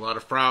 there's a lot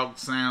of frog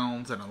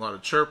sounds and a lot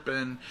of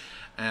chirping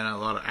and a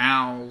lot of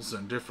owls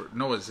and different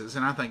noises.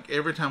 And I think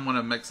every time one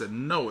of them makes a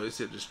noise,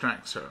 it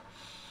distracts her.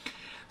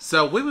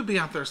 So we would be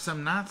out there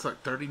some nights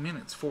like 30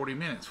 minutes, 40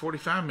 minutes,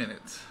 45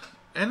 minutes.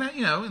 And,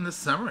 you know, in the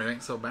summer, it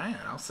ain't so bad.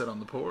 I'll sit on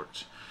the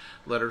porch,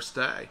 let her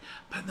stay.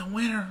 But in the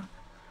winter,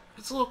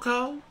 it's a little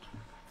cold.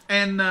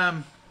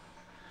 And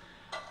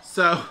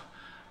so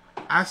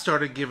I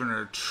started giving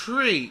her a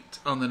treat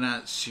on the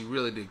nights she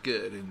really did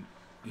good and,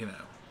 you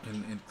know,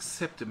 and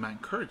accepted my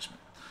encouragement.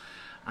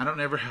 I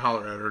don't ever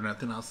holler at her or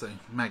nothing. I'll say,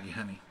 Maggie,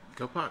 honey,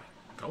 go potty.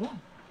 Go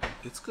on.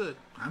 It's good.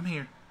 I'm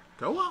here.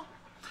 Go on.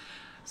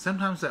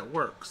 Sometimes that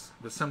works,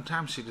 but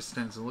sometimes she just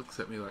stands and looks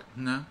at me like,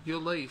 no,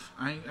 you'll leave.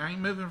 I ain't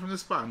moving from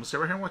this spot. I'm going to stay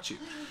right here and watch you.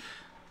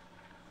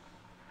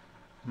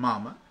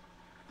 Mama,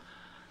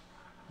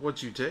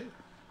 what'd you do?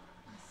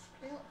 I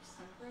spilled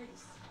some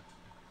grease.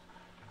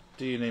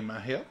 Do you need my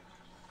help?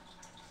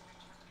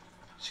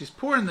 She's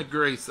pouring the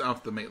grease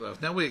off the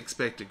meatloaf. Now we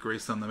expected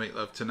grease on the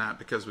meatloaf tonight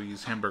because we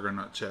used hamburger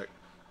nut check.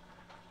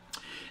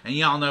 And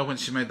y'all know when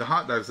she made the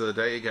hot dogs the other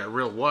day, it got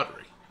real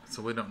watery.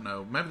 So we don't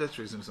know. Maybe that's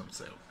the reason it was on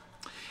sale.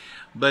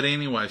 But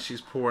anyway, she's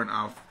pouring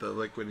off the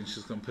liquid and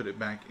she's going to put it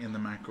back in the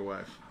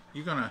microwave.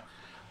 Did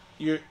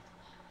you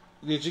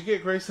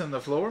get grease on the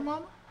floor,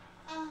 Mama?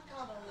 I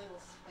got a little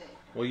speck.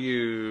 Will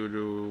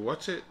you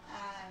watch it?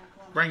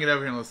 Bring it over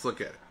here and let's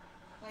look at it.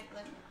 Wait,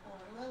 let me pour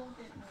a little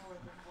bit more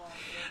of the water.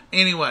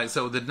 Anyway,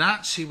 so the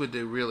night she would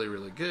do really,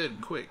 really good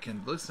and quick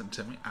and listen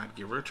to me, I'd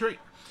give her a treat.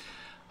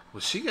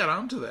 Well, she got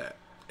onto that.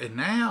 And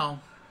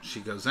now she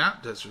goes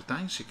out, does her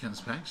thing, she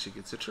comes back, she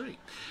gets a treat.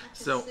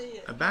 So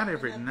about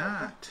every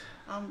night.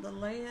 On the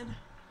lid.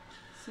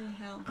 See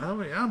how.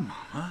 Oh yeah,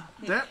 Mama.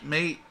 That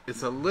meat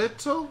is a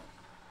little.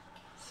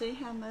 See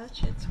how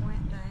much it's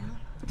went down.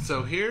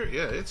 So here,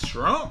 yeah, it's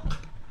shrunk.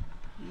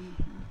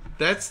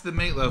 That's the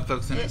meatloaf,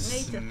 folks, and it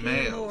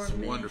smells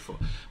wonderful.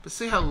 But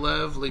see how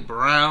lovely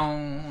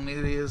brown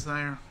it is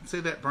there? See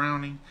that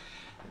browning?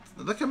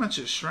 Look how much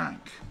it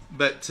shrunk.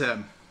 But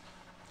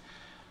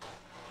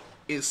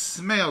it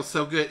smells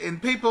so good.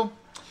 And people,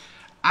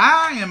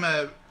 I'm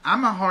a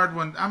hard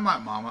one. I'm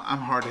like Mama. I'm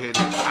hard-headed.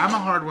 I'm a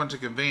hard one to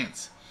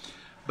convince.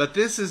 But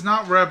this is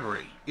not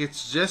rubbery.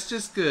 It's just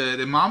as good.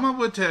 And Mama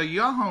would tell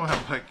you, y'all know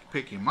how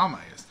picky Mama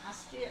is. I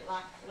skid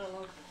like a little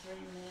over 3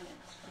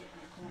 minutes getting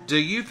it done. Do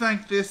you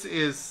think this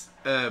is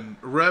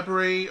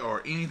rubbery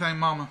or anything,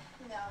 Mama?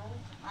 No,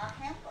 our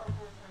hamburgers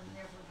have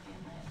never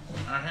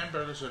been that. Our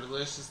hamburgers are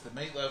delicious. The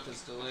meatloaf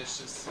is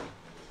delicious.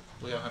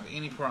 We don't have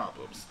any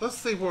problems. Let's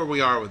see where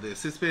we are with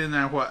this. It's been in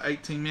there, what,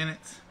 18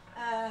 minutes?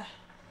 No,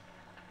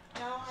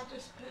 I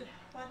just put,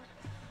 what?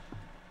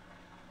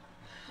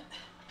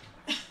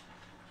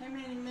 How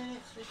many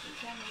minutes did you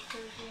tell me to put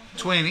it in?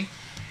 20.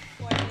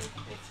 20. It's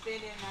been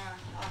in there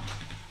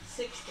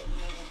 16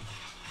 minutes.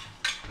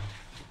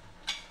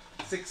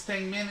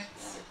 16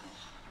 minutes?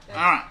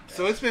 Alright,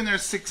 so it's been there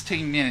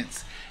 16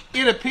 minutes.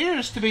 It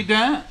appears to be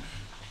done.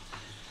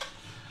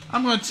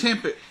 I'm going to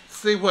temp it,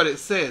 see what it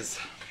says.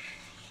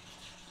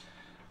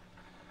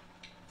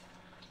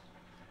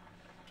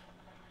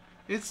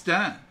 It's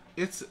done.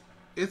 It's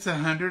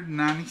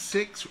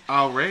 196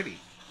 already.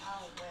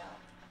 Oh, well.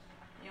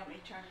 You want me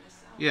to turn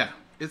this on? Yeah,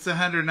 it's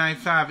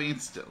 195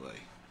 instantly.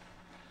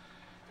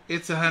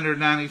 It's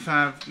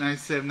 195,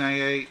 97,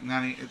 98,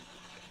 90.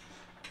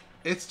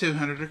 It's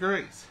 200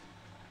 degrees.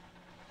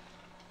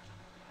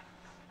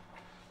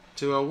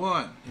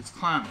 201. It's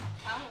climbing.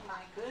 Oh, my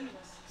goodness.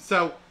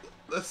 So,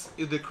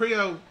 the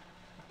Creole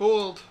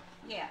boiled.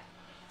 Yeah.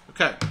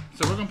 Okay,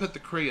 so we're going to put the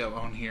Creole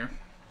on here.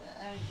 The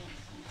onions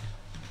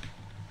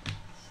and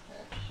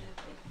stuff should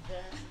be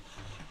done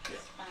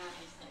as fine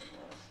as they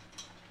was.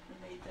 You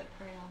need the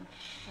brown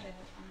pad,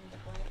 the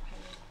black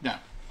pad. No.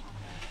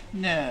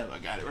 No, I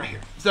got it right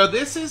here. So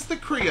this is the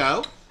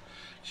Creole.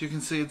 As you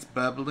can see, it's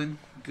bubbling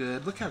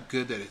good. Look how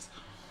good that is.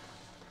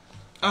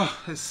 Oh,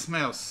 it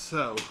smells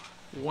so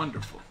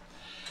wonderful.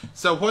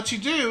 So what you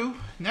do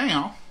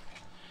now,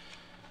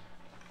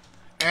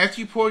 after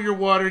you pour your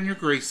water and your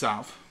grease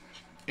off,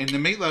 and the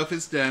meatloaf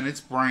is done, it's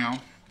brown,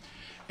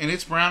 and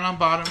it's brown on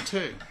bottom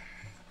too.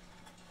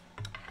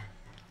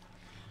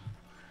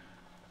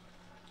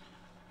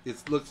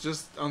 It looks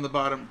just on the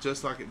bottom,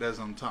 just like it does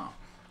on top.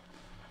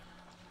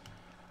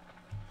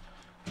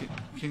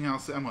 Can y'all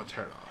see? I'm going to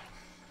tear it off.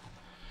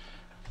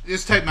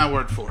 Just take my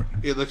word for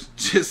it. It looks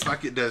just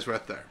like it does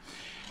right there.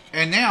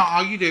 And now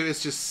all you do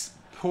is just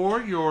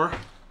pour your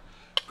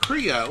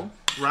Creole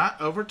right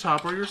over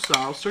top of your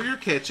sauce or your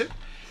ketchup.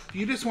 If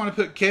you just want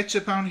to put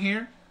ketchup on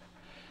here,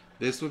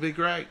 this would be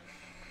great.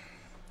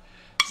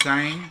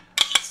 Same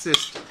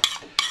system.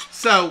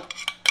 So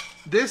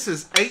this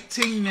is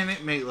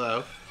 18-minute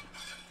meatloaf.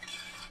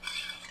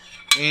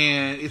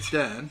 And it's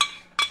done.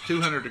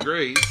 200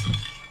 degrees.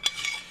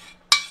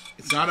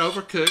 It's not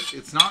overcooked.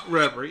 It's not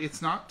rubbery.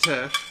 It's not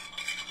tough.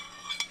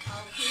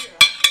 Oh, here,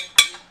 I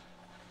think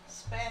the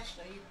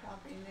spatula, you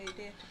probably need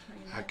it to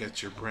clean up. I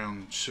got your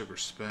brown sugar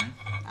spoon.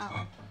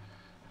 Oh.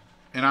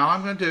 And all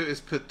I'm going to do is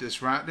put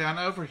this right down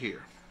over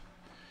here.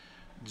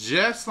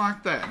 Just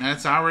like that. Now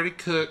it's already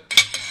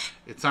cooked.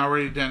 It's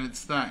already done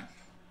its thing.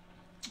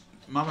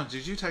 Mama,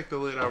 did you take the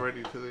lid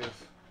already to this?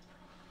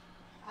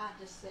 I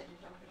just set it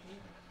over here.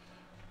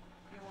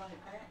 You want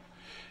it back?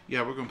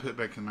 Yeah, we're going to put it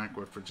back in the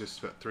microwave for just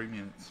about 3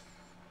 minutes.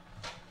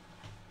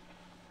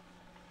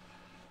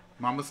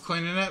 Mama's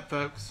cleaning up,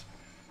 folks.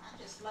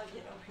 I just laid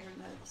it over here on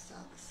the other side.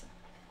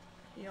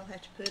 You'll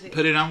have to put it.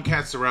 Put it on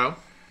casserole.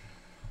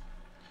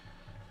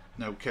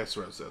 No,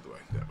 casserole's the other way.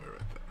 That way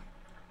right there.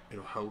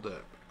 It'll hold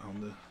up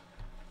on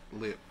the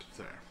lip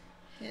there.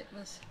 It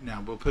was.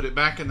 Now we'll put it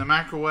back in the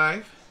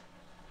microwave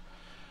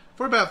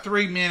for about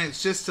 3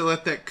 minutes just to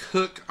let that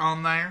cook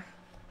on there.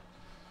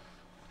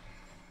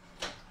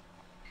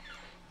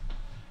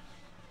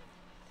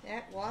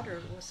 That water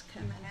was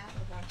coming out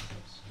of our so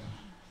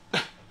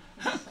strong.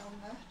 So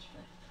much.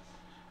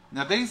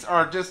 Now these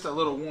are just a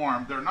little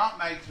warm. They're not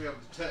made to be able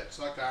to touch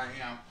like I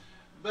am.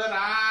 But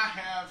I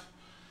have...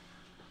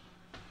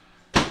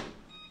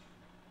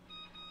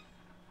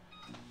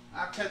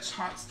 I've touched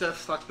hot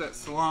stuff like that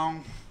so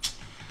long,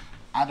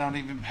 I don't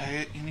even pay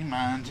it any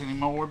mind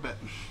anymore. But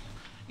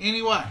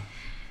anyway,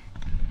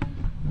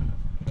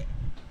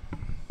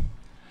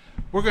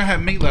 we're going to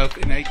have meatloaf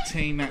in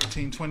 18,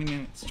 19, 20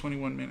 minutes,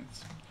 21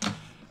 minutes.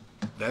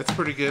 That's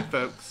pretty good,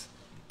 folks.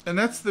 And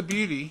that's the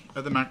beauty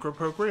of the Micro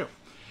Pro Grill.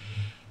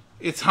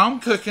 It's home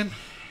cooking,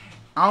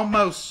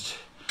 almost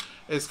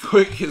as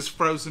quick as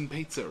frozen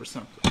pizza or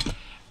something.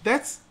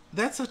 That's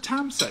a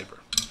time saver.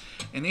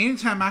 And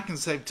anytime I can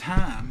save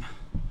time,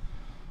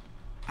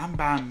 I'm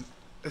buying.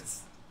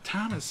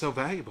 Time is so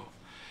valuable.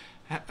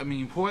 I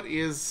mean, what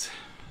is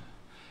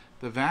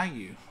the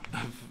value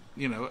of,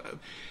 you know,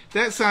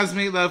 that size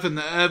meatloaf in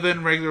the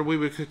oven, regular, we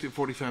would cook it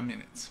 45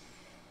 minutes.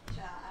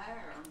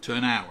 To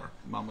an hour.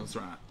 Mama's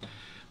right.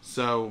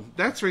 So,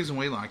 that's the reason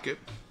we like it.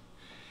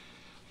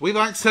 We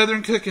like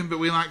Southern cooking, but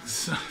we like a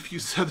few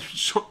Southern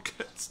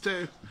shortcuts,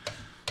 too.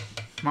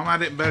 Mama, I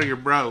didn't butter your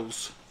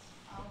bros.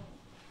 Oh,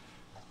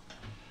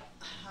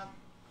 I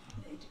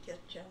need to get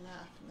your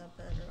knife and the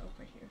butter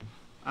over here.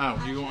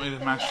 Oh, you want me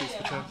to mash these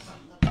potatoes?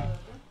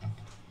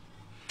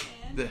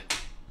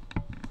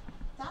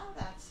 Thought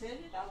I'd set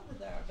it over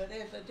there, but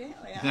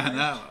evidently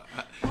I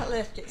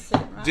left it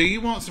sitting right. Do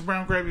you want some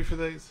brown gravy for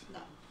these? No.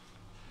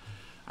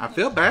 I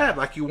feel bad,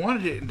 like you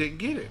wanted it and didn't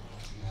get it.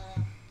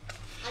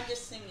 I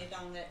just seen it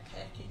on that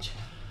package.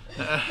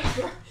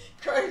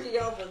 Crazy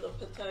over the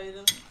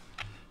potatoes.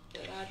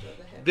 But I'd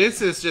rather have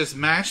This is just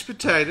mashed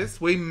potatoes.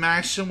 We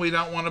mash them. We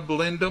don't want to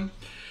blend them.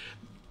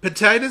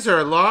 Potatoes are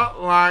a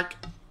lot like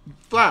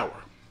flour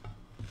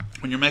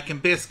when you're making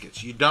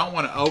biscuits. You don't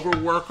want to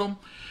overwork them.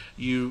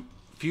 Few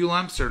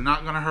lumps are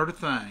not going to hurt a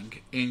thing,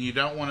 and you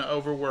don't want to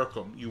overwork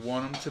them. You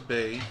want them to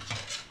be.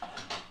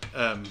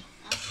 I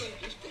said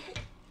just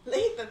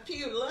leave a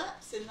few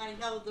lumps, and they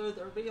know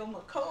they're real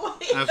McCoy.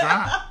 That's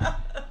right.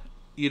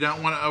 You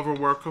don't want to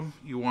overwork them.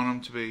 You want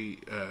them to be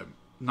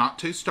not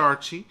too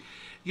starchy.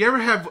 You ever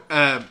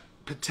have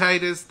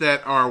potatoes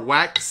that are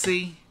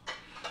waxy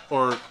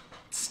or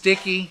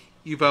sticky?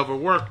 You've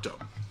overworked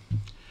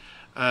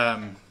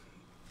them.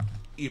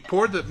 You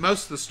pour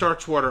most of the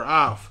starch water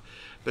off,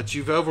 but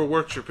you've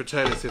overworked your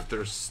potatoes if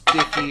they're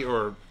sticky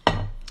or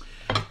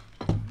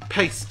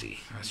pasty,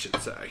 I should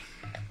say.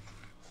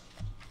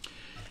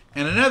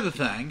 And another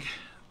thing,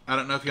 I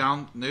don't know if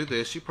y'all knew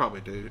this, you probably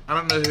do. I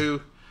don't know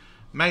who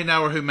may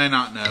know or who may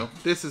not know.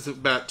 This is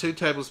about 2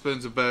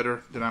 tablespoons of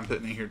butter that I'm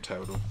putting in here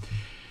total.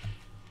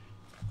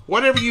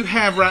 Whatever you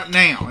have right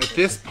now at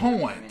this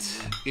point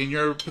in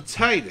your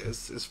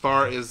potatoes, as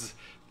far as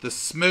the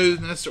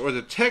smoothness or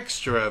the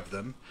texture of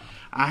them,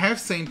 I have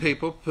seen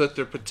people put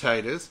their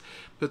potatoes,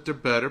 put their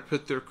butter,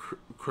 put their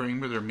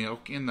cream or their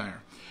milk in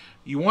there.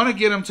 You want to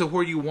get them to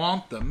where you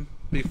want them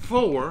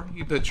before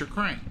you put your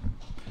cream.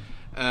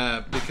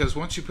 Because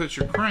once you put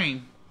your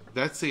cream,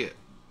 that's it.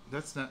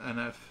 That's not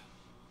enough.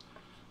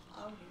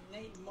 Oh, you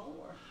need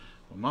more.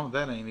 Well, Mama,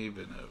 that ain't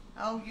even up.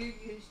 Oh, you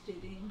used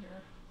it in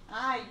your...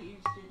 I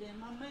used it in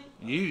my meatloaf.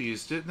 You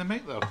used it in the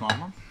meatloaf,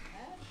 Mama.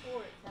 That's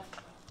where it comes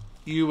from.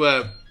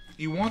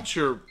 You want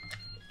your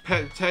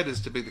potatoes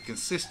to be the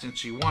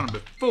consistency you want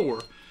them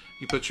before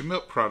you put your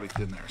milk product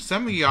in there.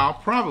 Some of y'all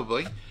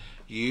probably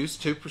use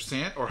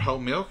 2% or whole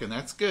milk, and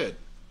that's good.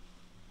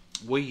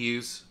 We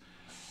use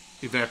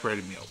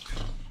evaporated milk.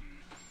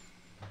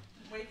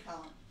 We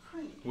call them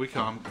cream. We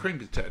call them cream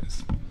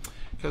potatoes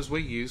because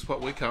we use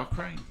what we call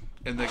cream.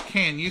 And the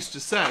can used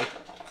to say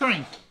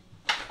cream.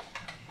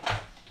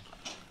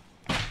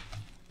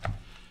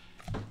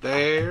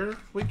 There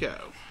we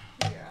go.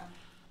 Yeah.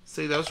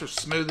 See, those are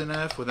smooth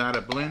enough without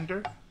a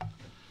blender.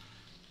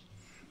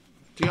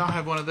 Do y'all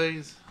have one of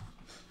these?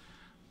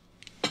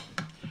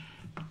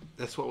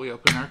 That's what we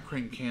open our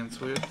cream cans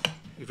with.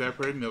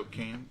 Evaporated milk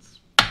cans.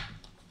 Is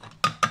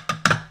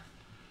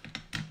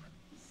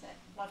that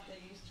what they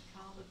used to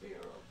call the beer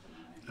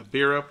opener? A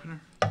beer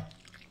opener.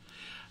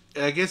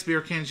 I guess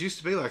beer cans used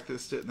to be like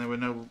this, didn't they? With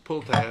no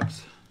pull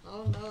tabs.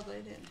 Oh, no,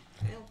 they didn't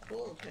have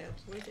pull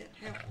tabs. We didn't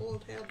have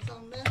pull tabs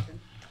on nothing.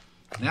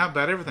 Now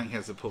about everything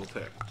has a pull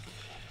tab.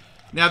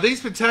 Now these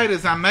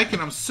potatoes, I'm making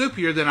them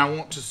soupier than I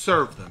want to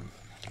serve them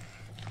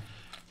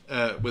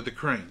with the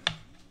cream.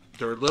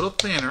 They're a little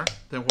thinner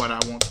than what I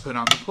want to put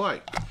on the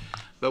plate.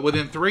 But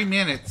within 3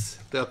 minutes,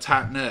 they'll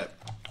tighten up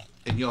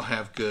and you'll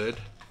have good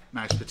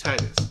mashed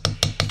potatoes.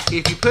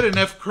 If you put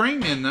enough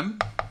cream in them,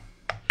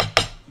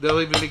 they'll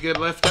even be good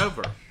left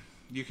over.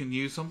 You can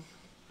use them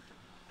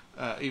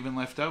even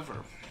left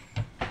over.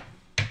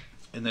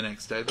 And the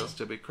next day, they'll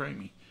still be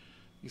creamy.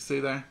 You see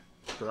there?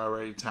 They're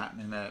already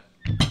tightening up,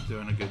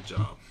 doing a good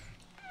job.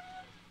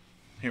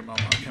 Here,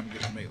 Mama, I'll come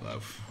get the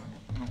meatloaf.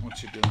 I don't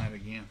want you doing that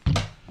again.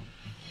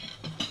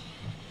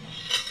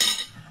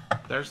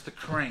 There's the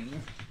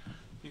cream.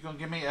 You gonna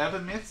give me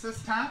oven mitts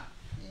this time?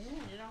 Yeah,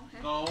 you don't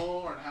have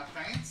Lord, how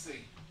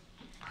fancy.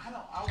 I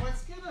don't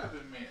always get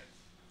oven mitts.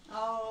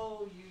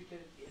 Oh, you do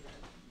get oven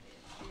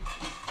mitts.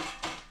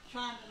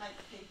 Trying to make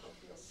people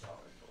feel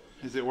sorry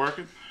for you. Is it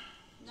working?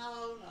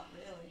 No, not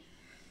really.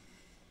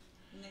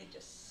 You need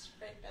to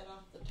scrape that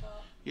off the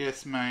top.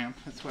 Yes, ma'am.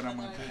 That's what I'm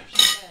gonna do.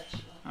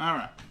 Spatula. All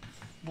right.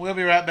 We'll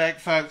be right back,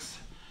 folks.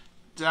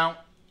 Don't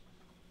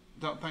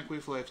think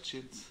we've left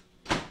you.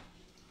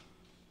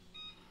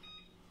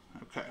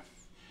 Okay.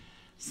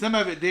 Some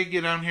of it did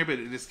get on here, but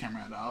it just came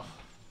right off.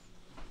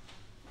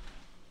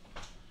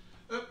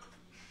 Oop.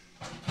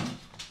 Okay,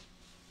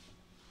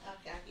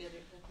 I get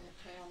it with that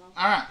towel on.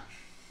 All right.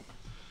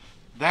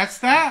 That's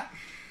that.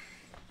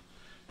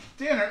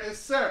 Dinner is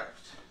served.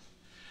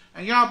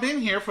 And y'all been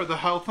here for the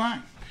whole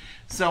thing.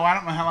 So I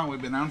don't know how long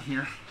we've been on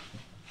here.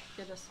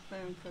 Get a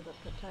spoon for the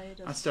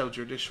potatoes. I stole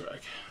your dish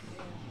rag.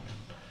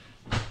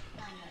 Yeah.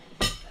 I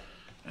know.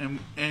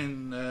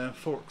 And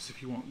forks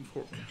if you want them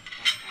fork.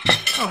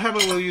 Oh, how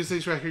about we'll use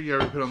these right here you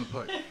already put on the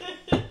plate.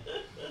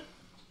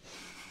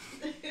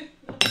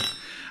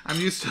 I'm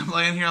used to them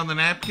laying here on the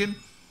napkin.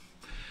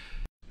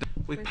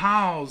 We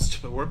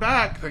paused, but we're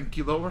back. Thank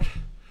you, Lord.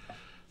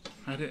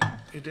 It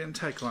didn't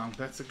take long.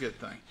 That's a good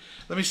thing.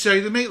 Let me show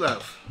you the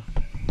meatloaf.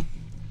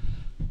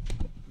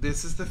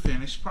 This is the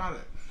finished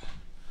product.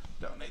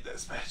 Don't need that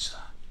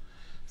spatula.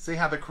 See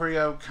how the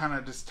Creole kind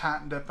of just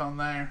tightened up on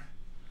there?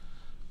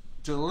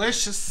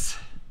 Delicious.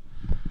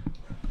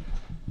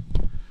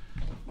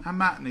 I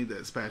might need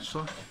that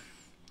spatula.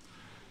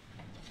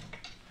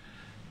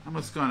 I'm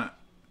just going to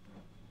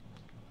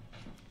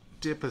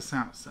dip us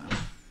out some. Okay,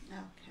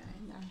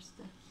 there's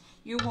the...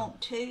 You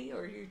want tea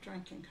or you're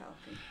drinking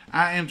coffee?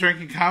 I am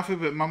drinking coffee,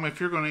 but Mama, if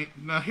you're going to eat...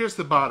 Now, here's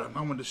the bottom.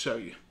 I wanted to show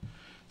you.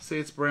 See,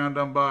 it's browned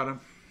on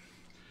bottom,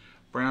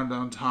 browned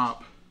on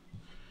top,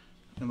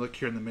 and look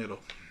here in the middle.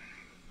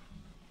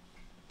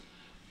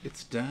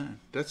 It's done.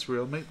 That's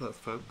real meatloaf,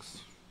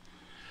 folks.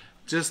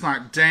 Just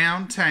like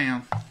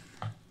downtown.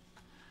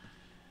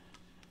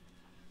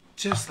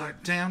 Just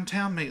like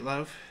downtown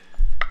meatloaf.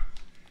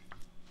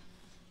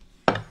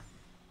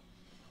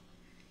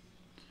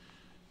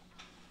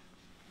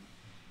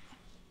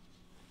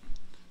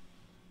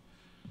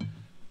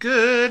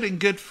 Good and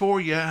good for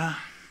ya.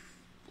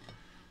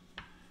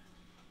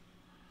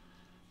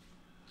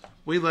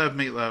 We love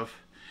meatloaf.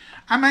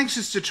 I'm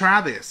anxious to try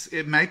this.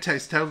 It may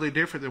taste totally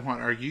different than what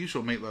our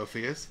usual meatloaf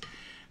is.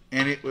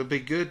 And it would be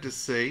good to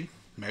see.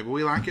 Maybe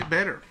we like it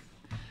better.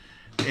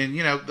 And,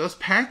 you know, those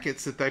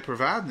packets that they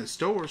provide in the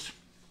stores.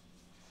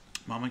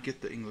 Mama,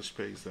 get the English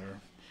peas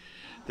there.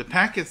 The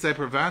packets they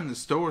provide in the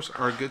stores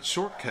are a good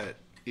shortcut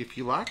if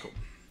you like them.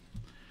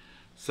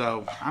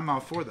 So, I'm all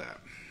for that.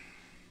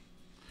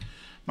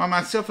 Mama,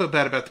 I still feel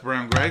bad about the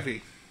brown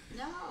gravy.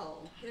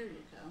 No, here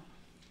you go.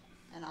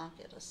 And I'll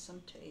get us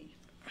some tea.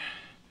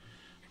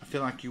 I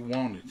feel like you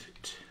wanted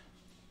it.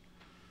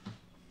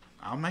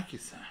 I'll make you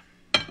some.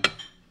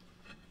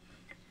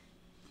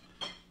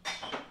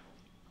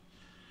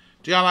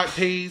 Do y'all like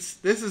peas?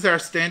 This is our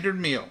standard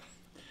meal.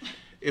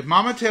 If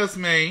Mama tells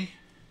me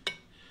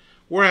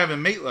we're having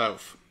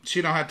meatloaf,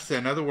 she don't have to say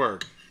another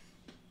word.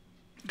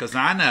 Because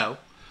I know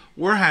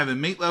we're having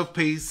meatloaf,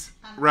 peas,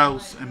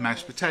 rolls, and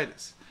mashed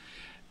potatoes.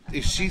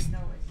 If she's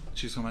going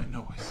to make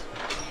noise.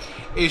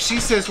 If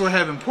she says we're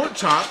having pork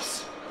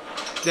chops,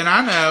 then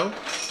I know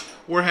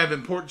we're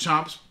having pork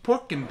chops,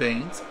 pork and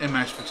beans, and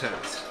mashed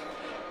potatoes.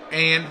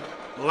 And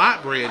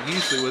light bread,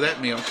 usually with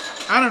that meal.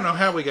 I don't know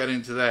how we got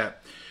into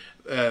that.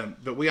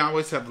 But we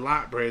always have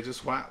light bread,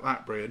 just white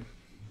light bread,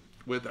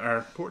 with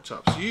our pork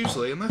chops.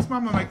 Usually, unless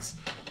Mama makes,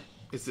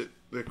 is it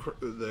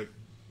the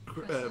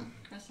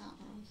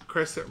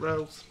crescent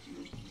rolls?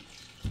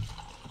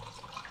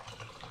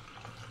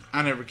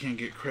 I never can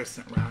get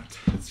crescent right.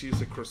 It's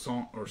usually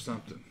croissant or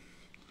something.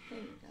 Here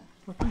you go.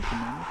 Well, thank you,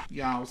 Mama.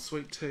 Y'all,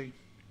 sweet tea.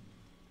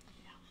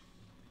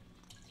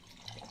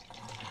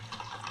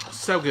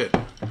 So good.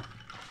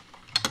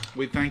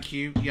 We thank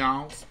you,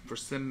 y'all, for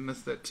sending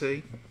us that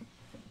tea.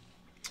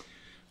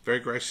 Very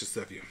gracious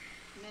of you.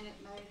 Minute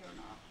Maid or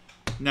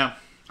not? No,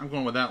 I'm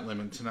going without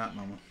lemon tonight,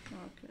 Mama.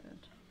 Oh,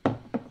 good.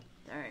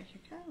 There you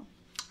go.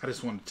 I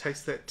just want to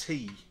taste that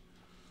tea.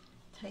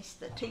 Taste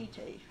the tea.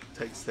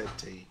 Taste that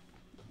tea.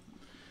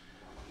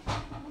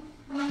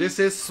 This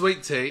is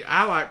sweet tea.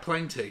 I like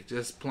plain tea.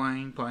 Just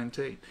plain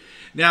tea.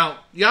 Now,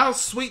 y'all,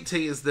 sweet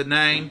tea is the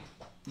name.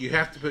 You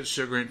have to put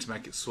sugar in to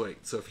make it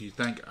sweet. So if you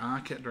think, oh,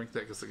 I can't drink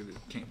that because I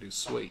can't do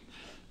sweet,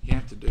 you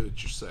have to do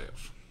it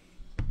yourself.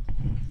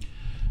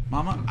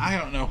 Mama, I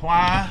don't know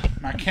why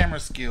my camera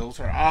skills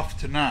are off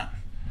tonight.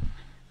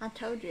 I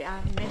told you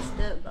I messed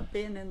up by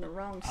being in the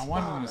wrong spot. I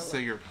wanted them to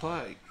see your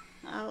plate.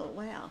 Oh,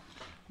 wow.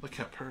 Look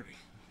how pretty.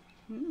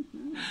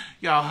 Mm-hmm.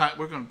 Y'all,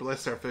 we're going to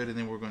bless our food and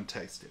then we're going to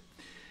taste it.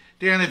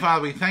 Dear Heavenly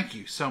Father, we thank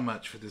you so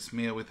much for this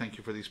meal. We thank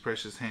you for these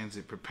precious hands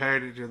that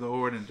prepared it, dear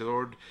Lord. And dear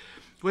Lord,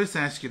 we just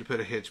ask you to put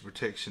a hedge of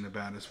protection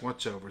about us.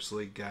 Watch over us,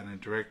 lead, guide, and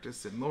direct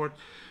us. And Lord,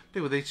 be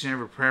with each and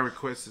every prayer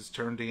request that's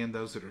turned in,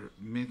 those that are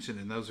mentioned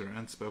and those that are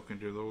unspoken,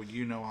 dear Lord.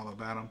 You know all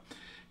about them.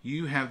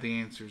 You have the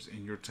answers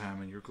in your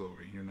time and your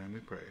glory. In your name we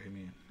pray.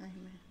 Amen.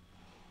 Amen.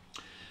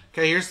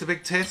 Okay, here's the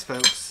big test,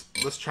 folks.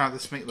 Let's try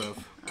this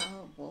meatloaf.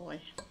 Oh, boy.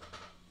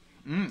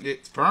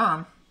 It's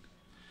firm.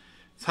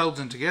 It's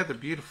holding together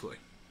beautifully.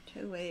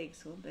 2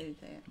 eggs will do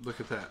that.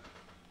 Look at that.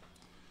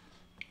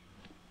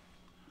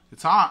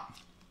 It's hot.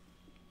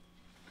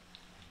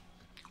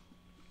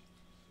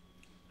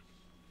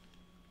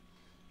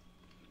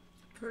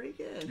 Pretty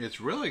good. It's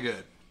really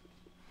good.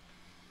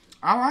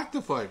 I like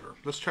the flavor.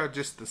 Let's try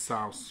just the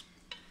sauce.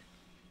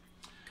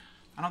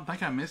 I don't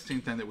think I missed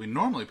anything that we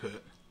normally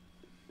put.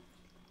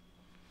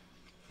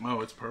 Oh,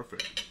 it's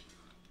perfect.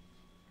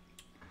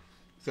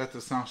 Is that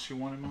the sauce you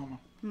wanted, Mama?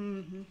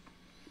 Mm-hmm.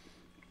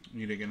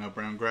 You didn't get no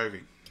brown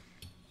gravy.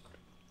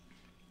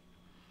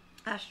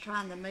 I was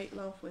trying the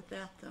meatloaf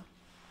without the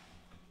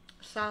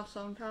sauce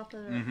on top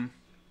of it.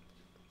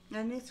 Mm-hmm.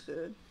 And it's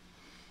good.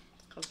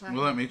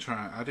 Well, let me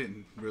try it. I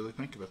didn't really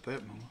think about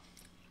that, Mama.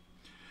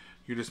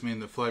 You just mean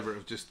the flavor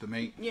of just the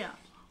meat? Yeah.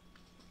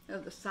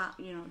 Of the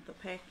the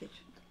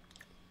package.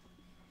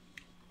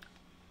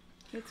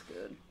 It's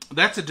good.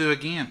 That's a do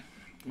again.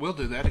 We'll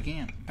do that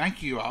again.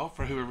 Thank you all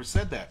for whoever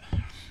said that.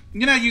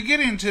 You know, you get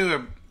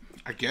into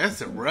I guess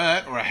a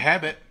rut or a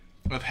habit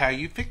of how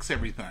you fix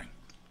everything.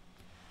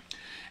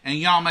 And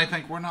y'all may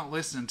think we're not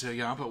listening to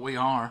y'all, but we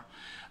are.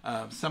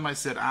 Somebody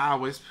said I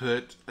always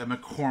put a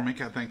McCormick,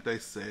 I think they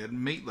said,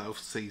 meatloaf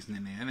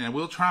seasoning in. And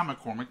we'll try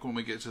McCormick when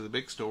we get to the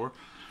big store.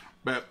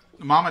 But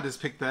Mama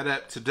just picked that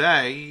up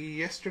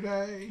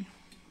yesterday.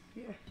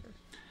 Yeah.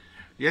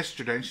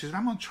 Yesterday. And she said,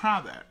 I'm going to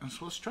try that. And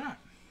so let's try it.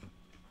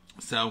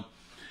 So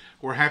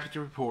we're happy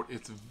to report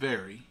it's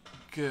very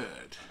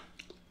good.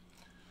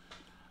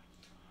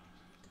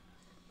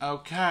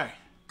 Okay.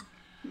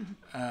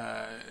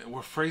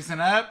 We're freezing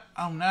up.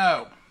 Oh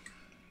no.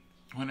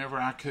 Whenever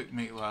I cook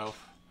meatloaf,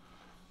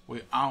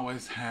 we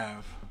always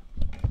have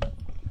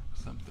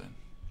something.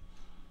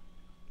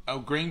 Oh,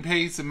 green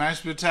peas and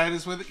mashed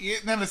potatoes with it.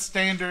 Isn't that a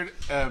standard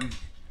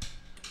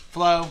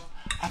flow?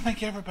 I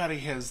think everybody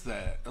has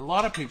that. A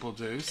lot of people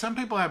do. Some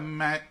people have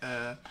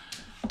macaroni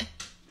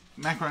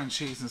and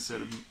cheese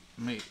instead of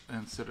mashed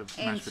potatoes.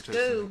 In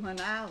school, when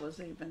I was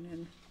even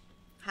in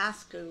high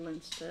school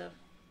and stuff,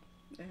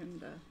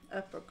 and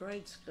upper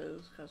grade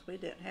schools, because we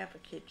didn't have a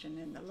kitchen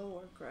in the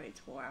lower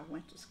grades where I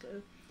went to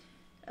school,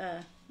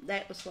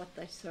 that was what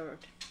they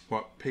served.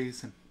 What,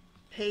 peas and?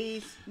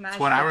 Peas, mashed That's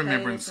what I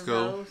remember in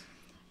potatoes school.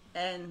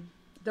 and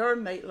their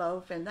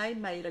meatloaf, and they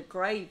made a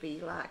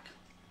gravy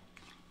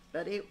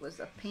but it was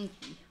a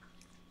pinky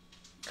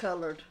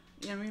colored.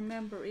 You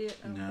remember it?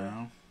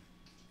 No.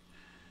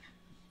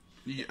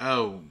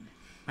 Oh,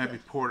 maybe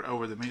poured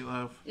over the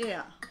meatloaf?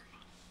 Yeah.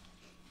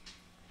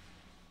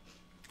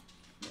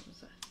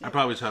 I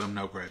probably told him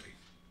no gravy.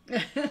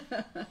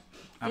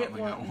 I don't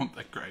think I want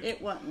that gravy. It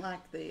wasn't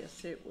like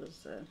this. It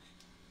was,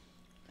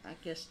 I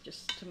guess,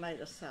 just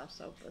tomato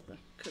sauce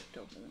cooked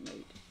over the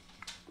meat.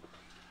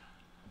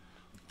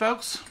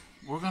 Folks,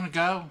 we're going to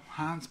go.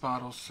 Heinz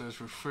bottle says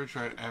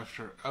refrigerate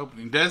after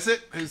opening. Does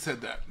it? Who said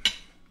that?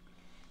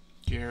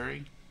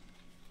 Gary?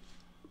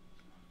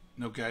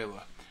 No,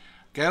 Gayla.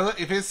 Gayla,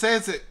 if it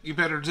says it, you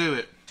better do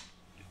it.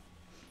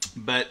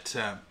 But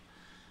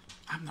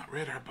I've not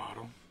read our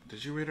bottle.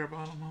 Did you read our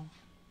bottle, Mom?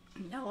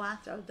 No, I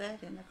threw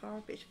that in the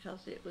garbage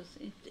because it was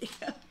empty.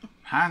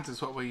 Heinz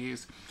is what we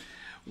use.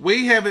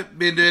 We haven't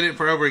been doing it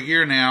for over a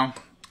year now,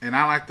 and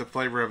I like the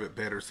flavor of it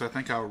better, so I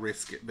think I'll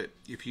risk it. But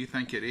if you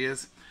think it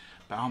is,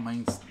 by all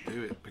means,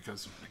 do it,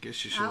 because I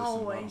guess you should. I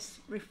always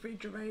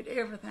refrigerate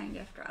everything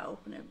after I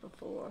open it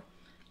before.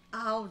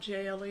 All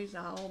jellies,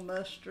 all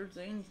mustards,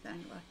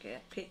 anything like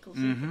that, pickles,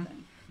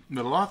 everything.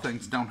 But a lot of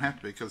things don't have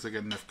to be because they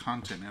got enough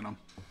content in them.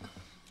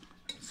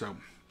 So,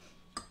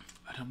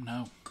 I don't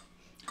know.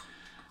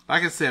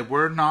 Like I said,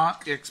 we're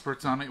not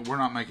experts on it. We're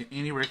not making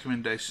any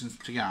recommendations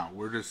to y'all.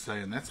 We're just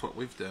saying that's what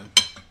we've done.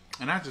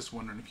 And I just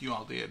wondering if you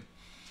all did.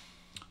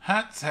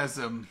 Hunt's has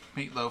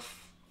meatloaf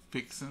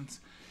fixins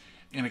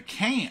in a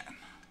can.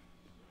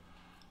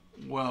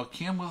 Well,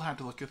 Kim, we'll have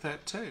to look at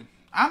that too.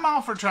 I'm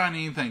all for trying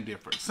anything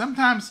different.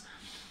 Sometimes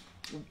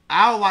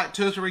I'll like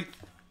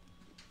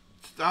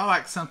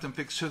something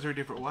fixed 2 or 3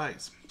 different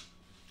ways.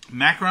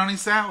 Macaroni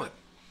salad.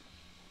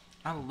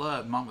 I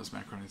love Mama's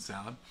macaroni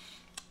salad.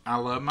 I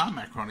love my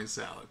macaroni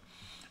salad.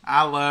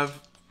 I love,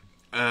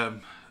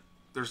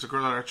 there's a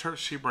girl at our church,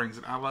 she brings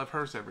it. I love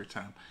hers every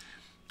time.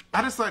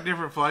 I just like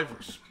different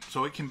flavors.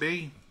 So it can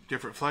be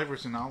different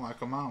flavors and I like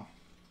them all.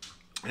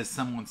 As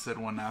someone said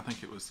one night, I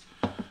think it was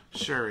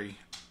Sherry,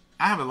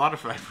 I have a lot of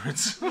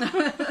favorites.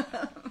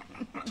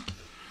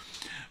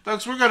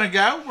 Folks, we're going to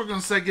go. We're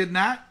going to say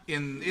goodnight.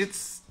 And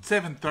it's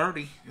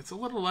 7:30. It's a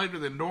little later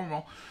than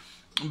normal.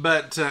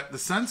 But the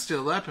sun's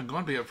still up and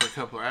going to be up for a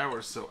couple of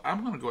hours. So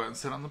I'm going to go out and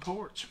sit on the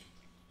porch.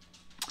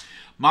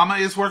 Mama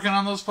is working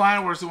on those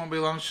flowers. It won't be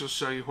long. She'll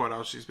show you what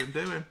else she's been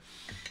doing.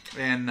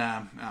 And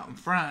out in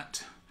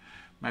front,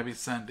 maybe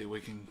Sunday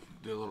we can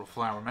do a little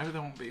flower. Maybe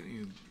there won't be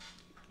any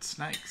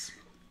snakes.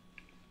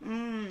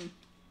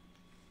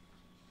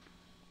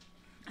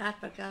 I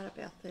forgot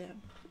about that.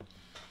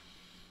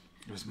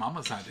 It was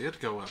Mama's idea to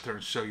go out there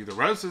and show you the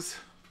roses.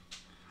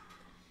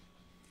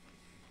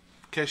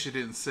 In case you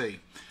didn't see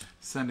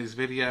Sunday's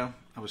video,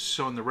 I was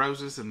showing the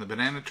roses and the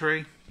banana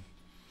tree.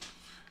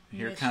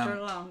 Here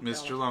comes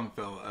Mr.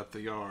 Longfellow up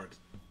the yard,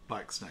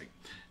 black snake.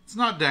 It's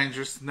not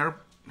dangerous, and they're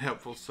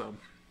helpful, so.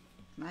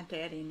 My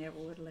daddy never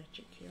would let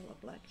you kill a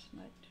black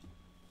snake.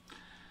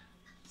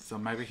 So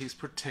maybe he's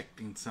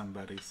protecting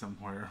somebody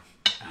somewhere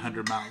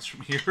 100 miles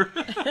from here.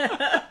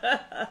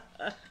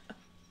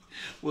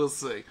 We'll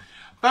see.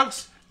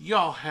 Folks,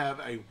 y'all have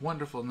a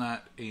wonderful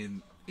night,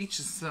 and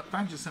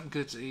find you something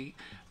good to eat.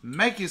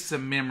 Make you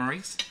some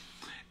memories.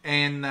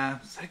 And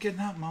say good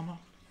night, Mama.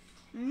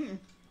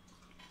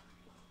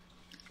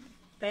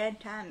 Bad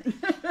timing.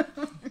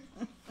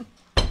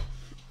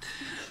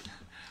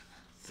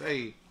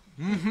 Say,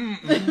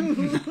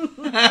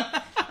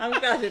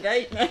 I've got it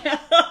 8 now.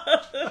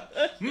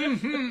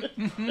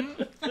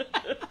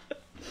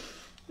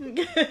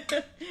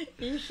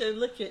 You should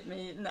look at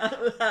me and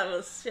know I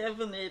was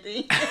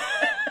 70.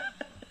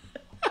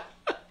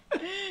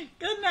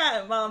 Good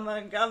night, Mama,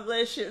 and God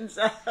bless you and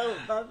so.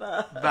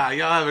 Bye-bye. Bye.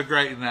 Y'all have a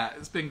great night.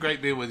 It's been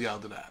great being with y'all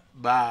tonight.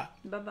 Bye.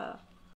 Bye-bye.